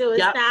secrets until it's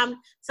Yep. time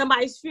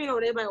somebody's funeral.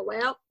 They're like,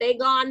 well, they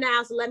gone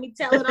now, so let me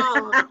tell it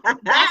all.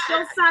 That's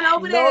your son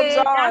over No there. That's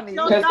Johnny.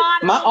 your because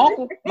daughter.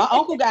 my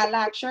uncle got a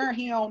lot of churn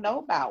he don't know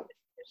about.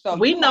 So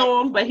We he know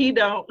like- him, but he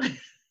don't.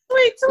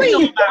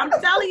 Tweet. I'm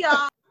telling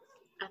y'all.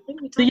 I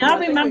think we Do y'all I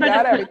think we remember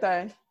got the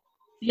everything.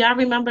 y'all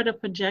remember the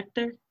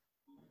projector?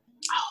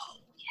 Oh,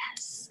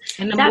 yes.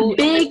 And the That movie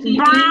big TV?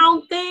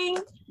 brown thing.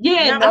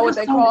 Yeah, You I know what was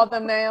they so- call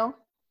them now?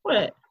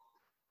 What?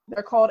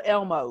 They're called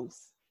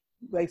Elmos.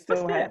 They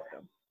still What's have that?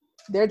 them.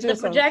 They're just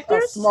a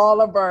projectors?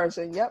 smaller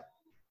version. Yep.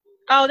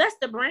 Oh, that's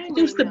the brand.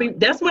 Used to name be. now.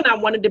 That's when I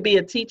wanted to be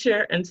a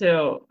teacher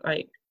until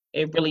like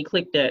it really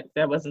clicked that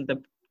wasn't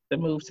the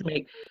move to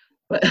make.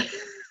 But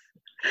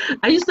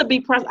I used to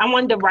be I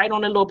wanted to write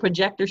on the little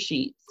projector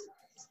sheets.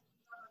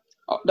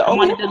 Oh, the I old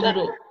wanted the one?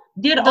 little.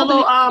 Yeah, The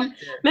little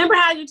remember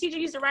how your teacher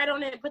used to write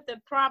on it and put the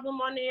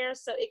problem on there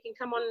so it can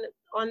come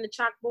on the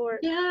chalkboard?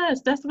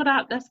 Yes, that's what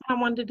I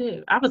wanted to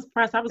do. I was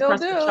pressed with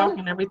chalk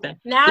and everything.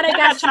 Now they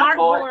got smart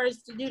chalkboard?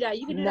 boards to do that.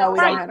 You can do No, that. we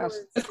don't have no.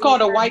 It's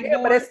called a whiteboard.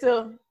 Yeah, but it's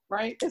still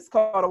right. It's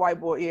called a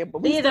whiteboard. Yeah,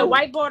 but we either still,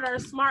 whiteboard or a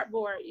smart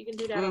board. You can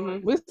do that.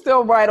 On. We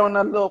still write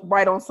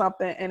on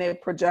something and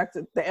it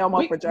projected the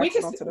Elmo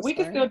projects onto the screen. We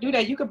can still do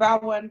that. You could buy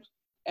one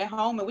at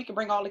home and we can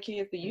bring all the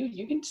kids to you.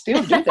 You can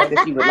still do that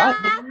if you would like.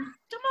 Come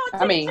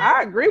on, I mean,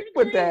 I agree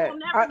with that.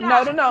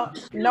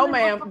 No,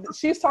 ma'am.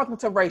 She's talking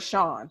to Ray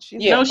Sean.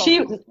 She's talking to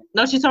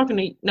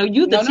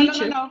you, the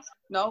teacher.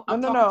 No.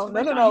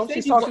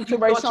 She's talking to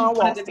Ray Sean.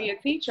 Wanted to be a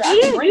teacher.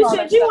 You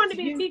said you wanted to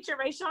be a teacher,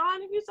 Ray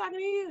Sean. If you're talking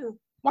to you,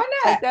 why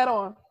not? Take that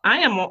on. I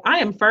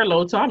am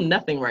furloughed, so I'm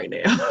nothing right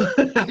now.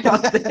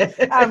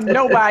 I'm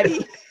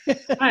nobody.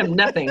 I am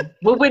nothing.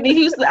 But Whitney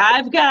Houston,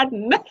 I've got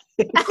nothing.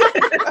 We can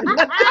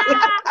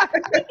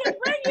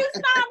bring you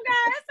some,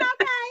 girl. It's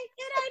okay.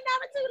 It ain't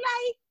never too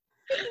late.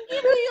 We can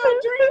give you your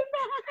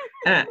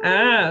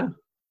dream.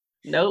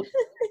 Nope.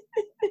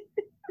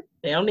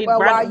 They don't need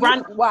why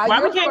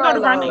we can't go to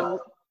Ronnie?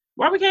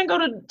 Why we can't go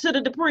to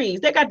the Duprees?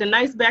 They got the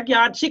nice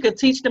backyard. She could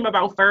teach them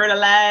about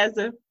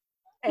fertilizer.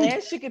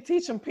 And she could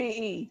teach them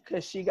PE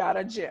because she got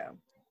a gym.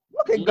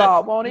 Look at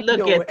God, won't he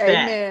do it? That.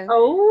 Amen.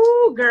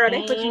 Oh, girl,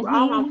 they put you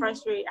all on Front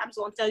Street. I'm just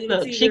gonna tell you.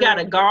 Look, she got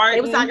a garden.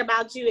 They was talking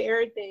about you and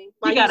everything.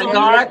 She got a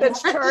garden.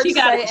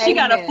 She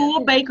got a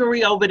full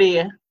bakery over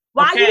there.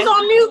 While you was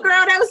on mute,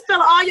 girl, they was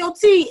spilling all your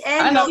tea.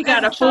 And I know she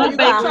got a full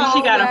bakery.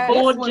 She got a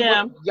full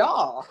gym.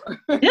 Y'all.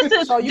 This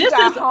is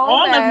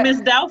all of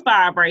Miss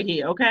Doubtfire right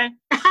here, okay?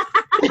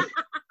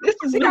 This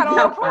is she got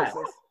all the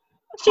courses.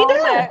 She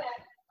did.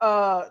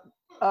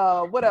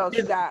 What else?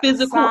 You got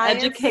physical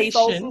science, education,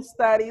 social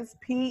studies,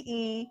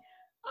 PE.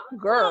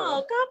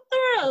 Girl, come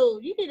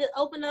through. You need to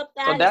open up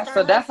that.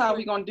 So that's how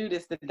we gonna do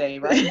this today,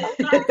 right?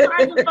 Start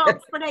charging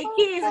folks for their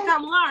kids to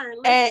come learn.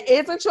 And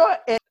it's a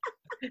choice.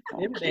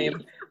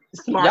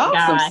 Smart y'all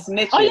guy. Some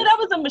snitches. Oh yeah, that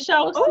was a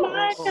Michelle Smart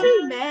guy.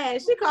 She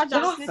mad. She called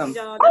y'all snitches,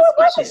 y'all. Oh,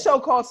 what's a show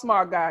called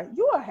Smart Guy?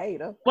 You a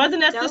hater?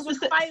 Wasn't that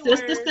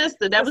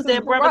sister? That was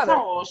their brother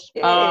Taj.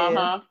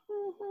 Yeah.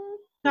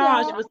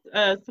 Taj was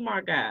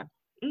Smart Guy.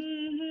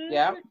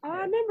 Yeah. Oh,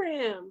 I remember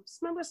him.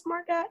 Remember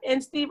Smart Guy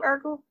and Steve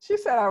Urkel? She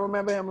said I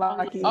remember him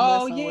like he was.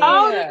 Oh,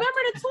 remember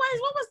the twins?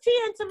 What was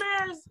Tia and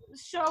Tamara's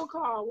show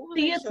called? What was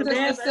Tia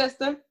Tamara's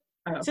sister.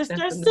 Sister.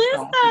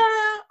 Oh,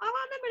 I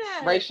remember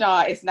that. Ray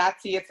Sean, it's not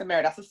Tia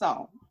Tamara. That's a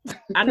song.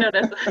 I know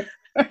that's.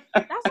 That's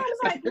what I was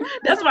like.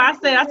 That's why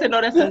I said no.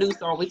 That's a new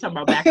song. We talking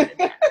about back in the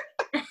day.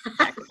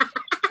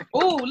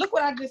 Ooh, look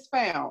what I just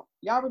found.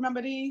 Y'all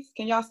remember these?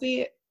 Can y'all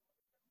see it?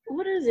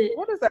 What is it?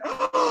 What is that?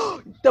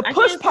 The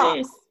Push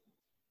Pops.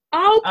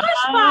 Oh,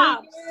 Push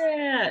Pops.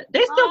 Yeah,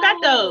 they still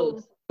got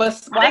those.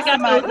 But they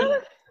got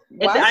those.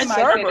 They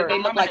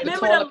look like the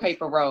toilet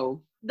paper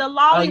roll. The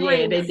lolly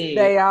rings. They did.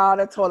 They are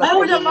the toilet paper.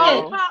 Oh, the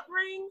lollipop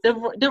rings.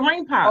 The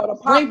ring pop. Oh,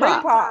 the ring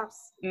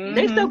pops. Mm-hmm.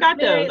 They still got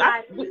those.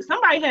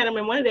 Somebody had them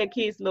in one of their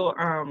kids' little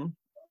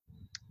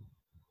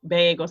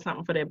bag or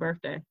something for their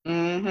birthday.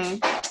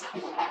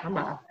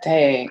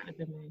 Dang.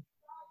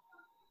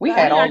 We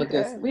had all the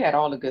good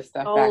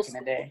stuff back in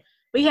the day.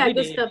 We had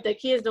good stuff that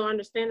kids don't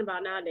understand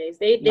about nowadays.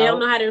 They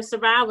don't know how to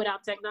survive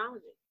without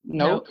technology.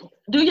 Nope.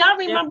 Do y'all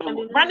remember,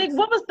 Ronnie,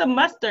 what was the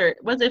mustard?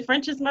 Was it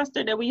French's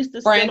mustard that we used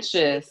to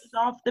French's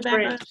off the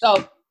back?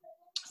 So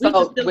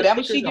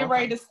whatever she get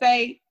ready to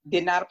say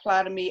did not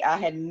apply to me. I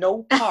had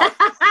no part.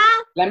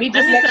 Let me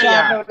let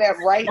y'all know that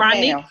right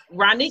now.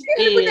 Ronnie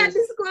is put that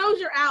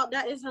disclosure out.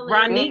 That is hilarious.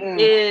 Ronnie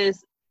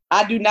is.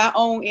 I do not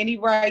own any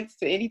rights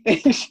to anything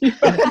she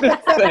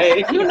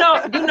say. You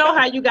know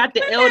how you got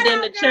the elder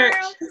in the church.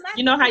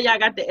 You know how y'all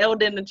got the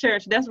elder in the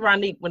church. That's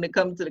Ronique when it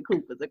comes to the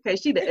Coopers. Okay,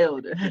 she the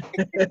elder.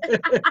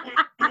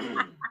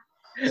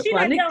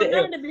 Ronique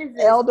the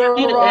elder.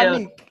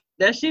 Ronique.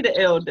 That's she the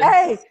elder.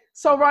 Hey,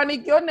 so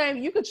Ronique, your name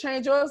you could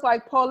change yours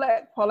like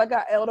Paulette. Paulette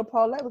got Elder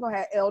Paulette. We're gonna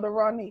have Elder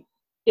Ronique.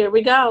 Here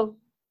we go.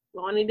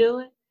 Want to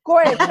do it? Go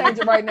ahead, change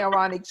it right now,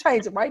 Ronique.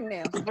 Change it right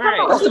now.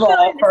 Right.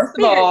 First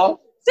of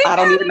all. I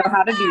don't even know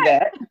how to do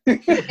that.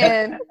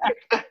 And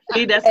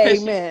that's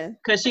amen.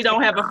 Because she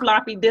don't have a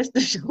floppy disk to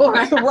show.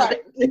 Right.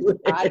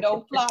 I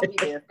know floppy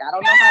disk. I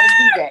don't know how to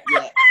do that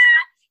yet.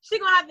 She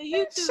gonna have the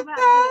YouTube.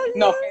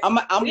 No, I'm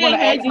gonna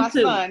ask my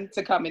son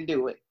to come and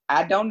do it.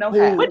 I don't know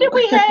how. What did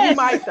we have? You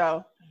might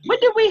though. What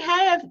did we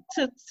have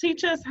to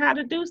teach us how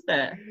to do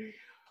stuff?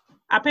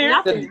 Our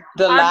parents,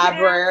 the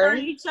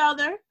library, each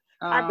other.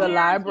 The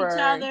library, each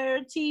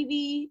other,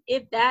 TV,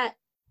 if that.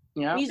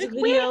 Yeah. Music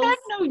videos.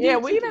 We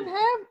didn't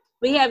have.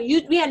 We had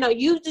no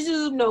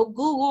YouTube, no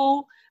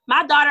Google.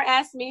 My daughter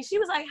asked me, she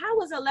was like, "How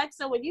was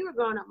Alexa when you were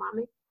growing up,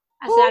 mommy?"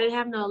 I said, "I didn't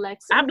have no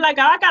Alexa." I'm like,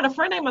 I got a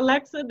friend named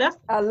Alexa. That's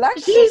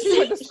Alexa. We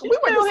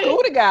went to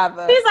school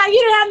together. She's like,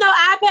 "You didn't have no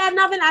iPad,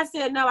 nothing?" I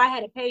said, "No, I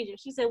had a pager."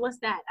 She said, "What's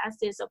that?" I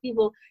said, "So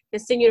people can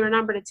send you a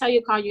number to tell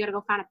you a call. You gotta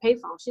go find a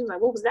payphone." She was like,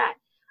 "What was that?"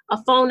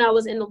 A phone that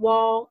was in the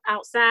wall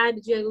outside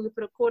that you had to go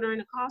put a quarter in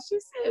the call. She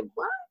said,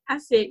 "What?" I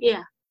said,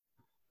 "Yeah."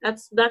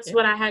 That's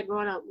what I had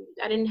growing up.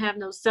 I didn't have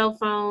no cell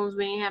phones.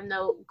 We didn't have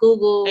no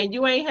Google. And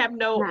you ain't have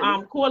no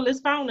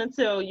cordless phone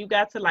until you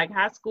got to like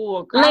high school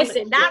or college.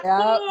 Listen, that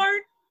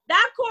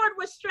cord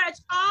was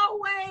stretched all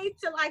the way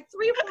to like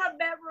 3 or 4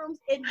 bedrooms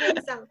and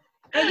then some.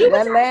 And you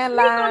would speak on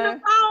the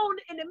phone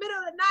in the middle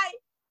of the night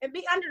and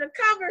be under the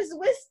covers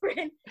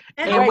whispering.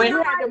 And wait,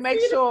 you had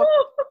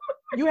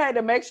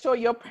to make sure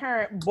your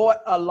parent bought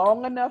a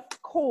long enough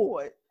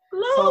cord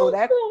so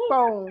that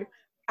phone.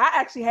 I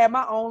actually had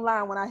my own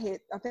line when I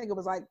think it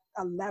was like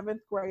 11th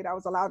grade. I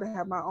was allowed to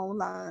have my own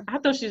line. I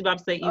thought she was about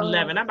to say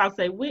 11. I'm about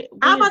to say,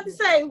 I'm about to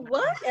say,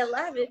 what?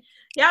 11?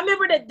 Y'all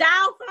remember the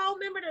dial phone?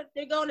 Remember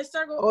they go in a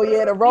circle? Oh,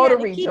 yeah, the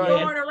rotary. You keep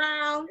going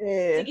around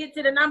to get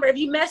to the number. If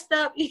you messed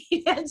up,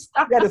 you had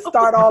to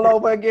start all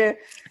over again.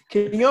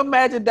 Can you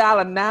imagine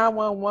dialing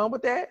 911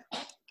 with that?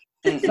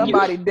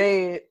 Somebody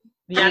dead.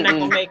 Y'all not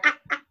going to make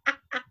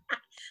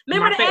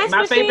Remember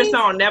my favorite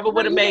song, Never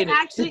Would Have Made It.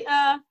 Actually,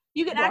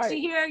 you could actually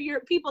hear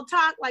your people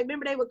talk. Like,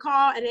 remember they would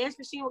call and the answer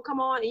machine would come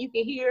on and you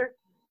could hear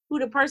who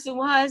the person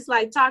was,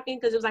 like, talking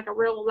because it was like a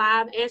real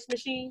live answer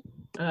machine.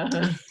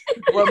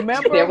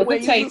 Remember there was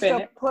when a tape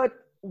in it.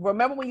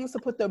 Remember when you used to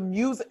put the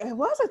music? It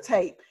was a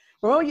tape.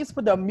 Remember when you used to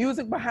put the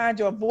music behind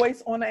your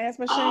voice on the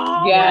answer machine?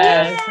 Oh,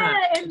 yes. Yeah.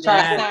 And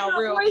try to sound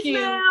real cute.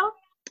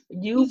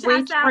 You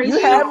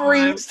have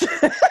reached.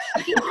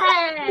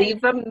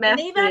 Leave a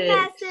message. Leave a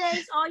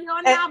message on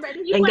your number.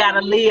 And got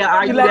a Leah.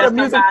 Are you let the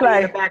music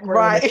play?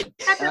 Right.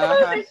 Let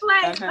the music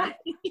play.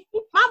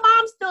 My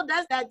mom still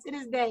does that to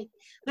this day.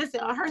 Listen,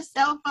 on her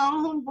cell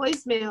phone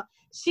voicemail,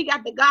 she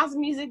got the gospel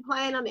music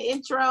playing on the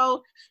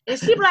intro, and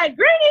she be like,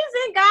 "Greetings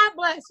and God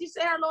bless." She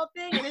said her little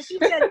thing, and then she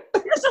said,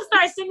 she'll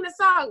start singing the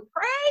song,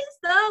 "Praise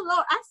the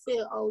Lord." I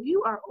said, "Oh,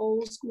 you are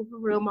old school for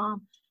real,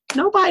 Mom.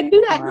 Nobody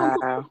do that."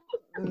 Wow.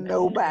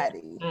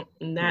 Nobody.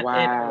 Not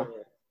wow.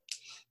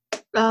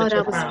 Oh,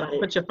 that was funny.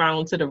 Put your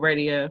phone to the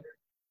radio.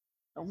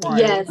 Right.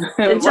 Yes,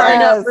 and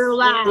turn it up real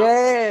loud.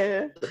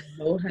 Yeah.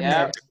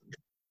 Yep.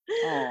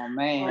 Oh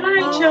man. All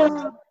right,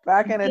 y'all.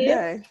 Back in the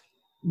day.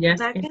 Yes.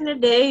 Back in the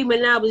day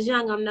when I was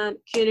young, I'm not a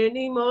kid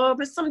anymore.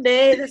 But some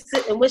days I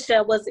sit and wish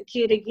I was a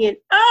kid again.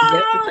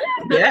 Oh,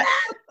 yes.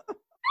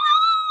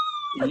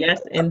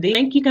 Yes, indeed.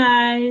 Thank you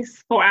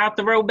guys for our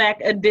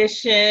throwback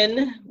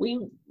edition. We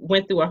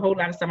went through a whole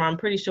lot of stuff. I'm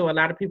pretty sure a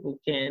lot of people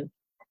can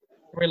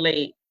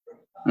relate.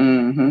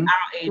 Mm-hmm.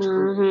 Our age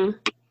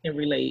group can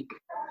relate.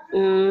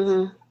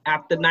 Mm-hmm.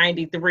 After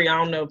 93, I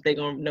don't know if they're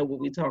going to know what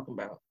we're talking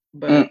about.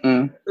 But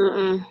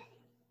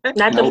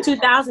not the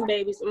 2000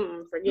 babies.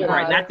 Forget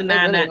right, it. Not the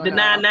 99. The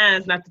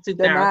 99s, not the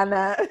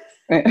 2000.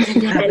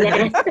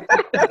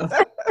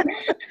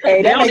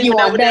 Hey, that make you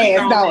want to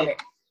dance, don't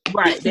it?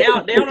 Right. They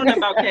don't know nothing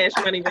about Cash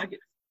Money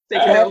Records.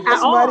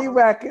 Cash Money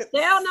Records. They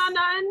don't know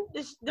nothing.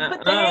 They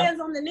put their hands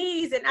on the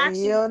knees and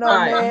actually. Hands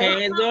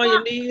on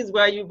your knees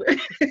while you.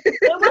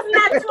 It wasn't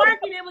not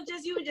twerking. It was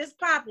just you were just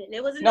popping.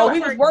 It wasn't. No, we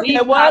was working.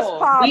 It was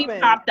popping. We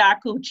popped our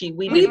coochie.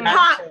 We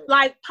popped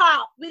like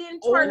pop. We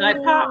didn't twerk.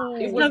 Like pop.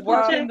 It was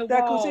working the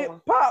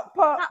wall.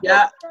 Pop.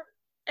 Yeah.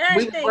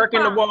 We was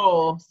working the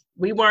walls.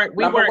 We weren't.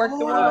 I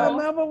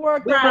remember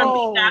working the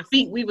walls. Our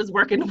feet. We was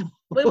working the walls.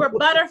 We were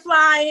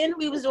butterflying.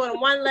 We was doing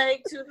one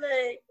leg, 2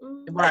 leg.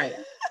 Right.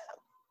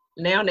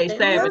 Now they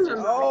savage.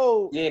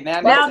 Oh, yeah.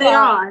 Now they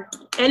are,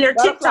 and they're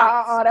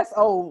TikTok. Oh, that's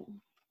old.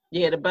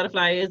 Yeah, the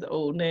butterfly is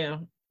old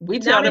now. We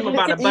tell them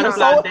about a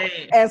butterfly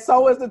dance. And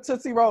so is the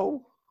Tootsie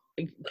Roll.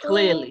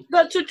 Clearly.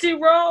 The Tootsie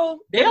Roll.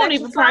 They don't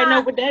even probably know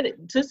what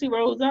that Tootsie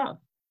Rolls are.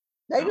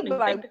 They just be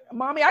like,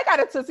 "Mommy, I got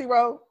a Tootsie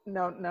Roll."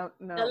 No, not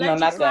that.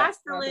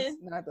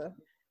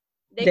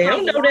 They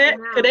don't know that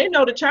because they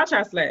know the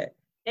cha-cha slide.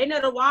 They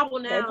know the wobble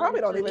now. They probably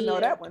don't even know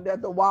that one.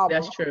 That's the wobble.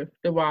 That's true.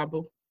 The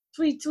wobble.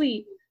 Tweet.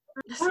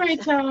 All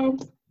right, y'all.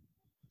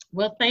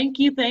 Well, thank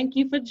you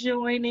for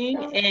joining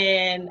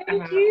and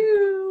thank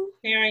you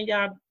sharing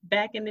y'all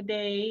back in the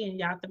day and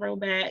y'all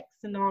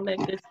throwbacks and all that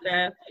good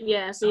stuff.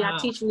 Yeah, so y'all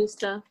teach me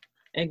stuff.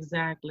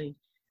 Exactly.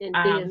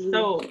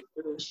 So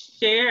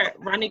share,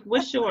 Ronique.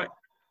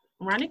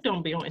 Ronique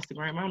don't be on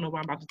Instagram. I don't know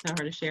why I'm about to tell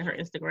her to share her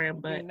Instagram,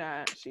 but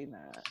she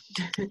not.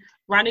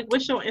 Ronique,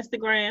 what's your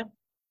Instagram?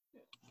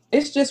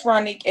 It's just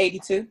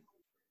Ronique82.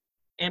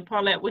 And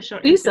Paulette, what's your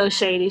Instagram? She's so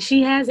shady.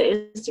 She has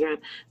an Instagram.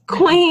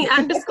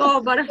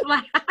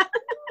 Queen_butterfly.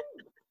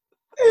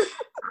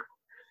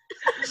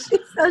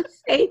 She's so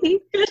shady.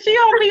 She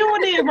only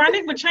on there.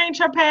 Ronique would change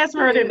her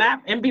password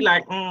and be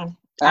like, I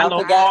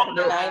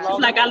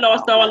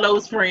lost all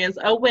those friends.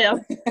 Oh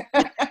well.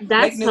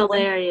 That's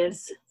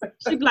hilarious.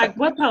 She'd be like,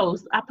 what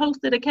post? I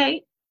posted a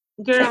cake?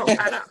 Girl,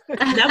 that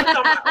was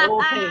on my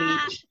old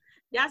page.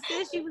 Y'all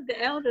said she was the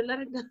elder. Let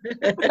her go.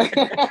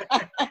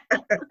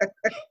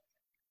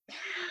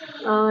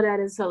 Oh,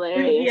 that is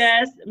hilarious.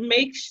 Yes,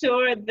 make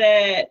sure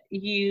that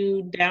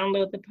you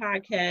download the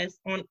podcast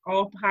on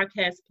all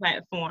podcast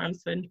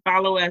platforms and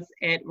follow us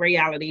at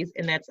Raialities,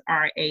 and that's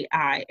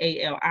RAIALITIES.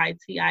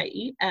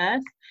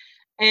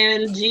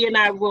 And G and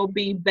I will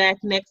be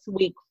back next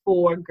week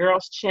for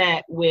Girls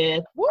Chat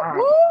with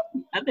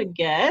other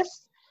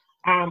guests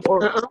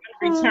or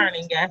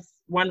returning guests.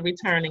 one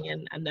returning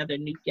and another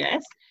new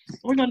guest.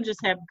 We're going to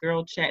just have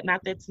girl chat.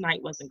 Not that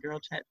tonight wasn't girl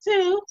chat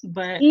too,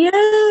 but yeah,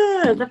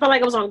 I felt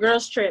like I was on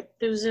girls trip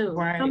through Zoom.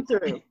 Right. Come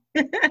through.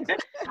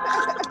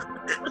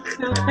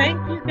 So thank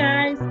you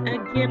guys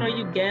again, or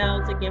you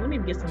gals again. We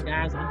need to get some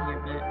guys on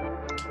here, but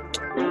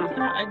thank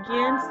y'all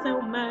again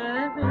so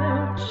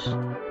much.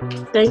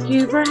 Thank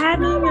you for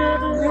having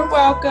us. You're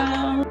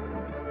welcome.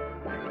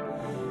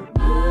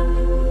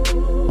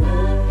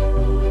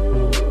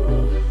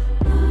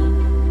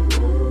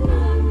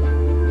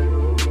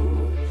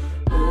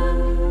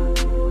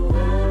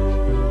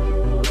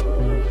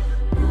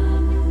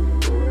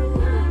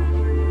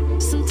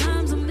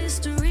 Sometimes I'm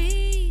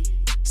mystery,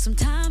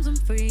 sometimes I'm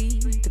free,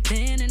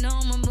 depending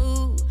on my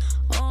mood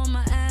or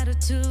my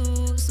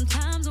attitude.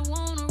 Sometimes I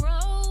wanna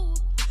roll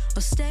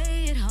or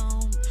stay at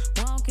home,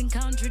 walk in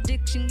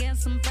contradiction, get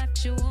some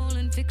factual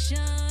and fiction.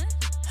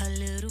 A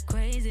little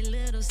crazy,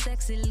 little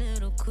sexy,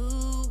 little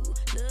cool,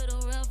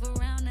 little rough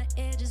around the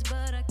edges,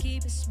 but I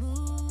keep it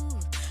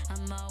smooth.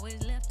 I'm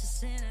always left to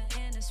center,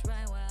 and it's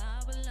right where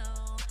I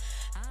belong.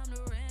 I'm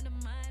the random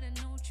mind, and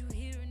don't you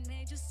hear it,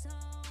 major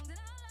song.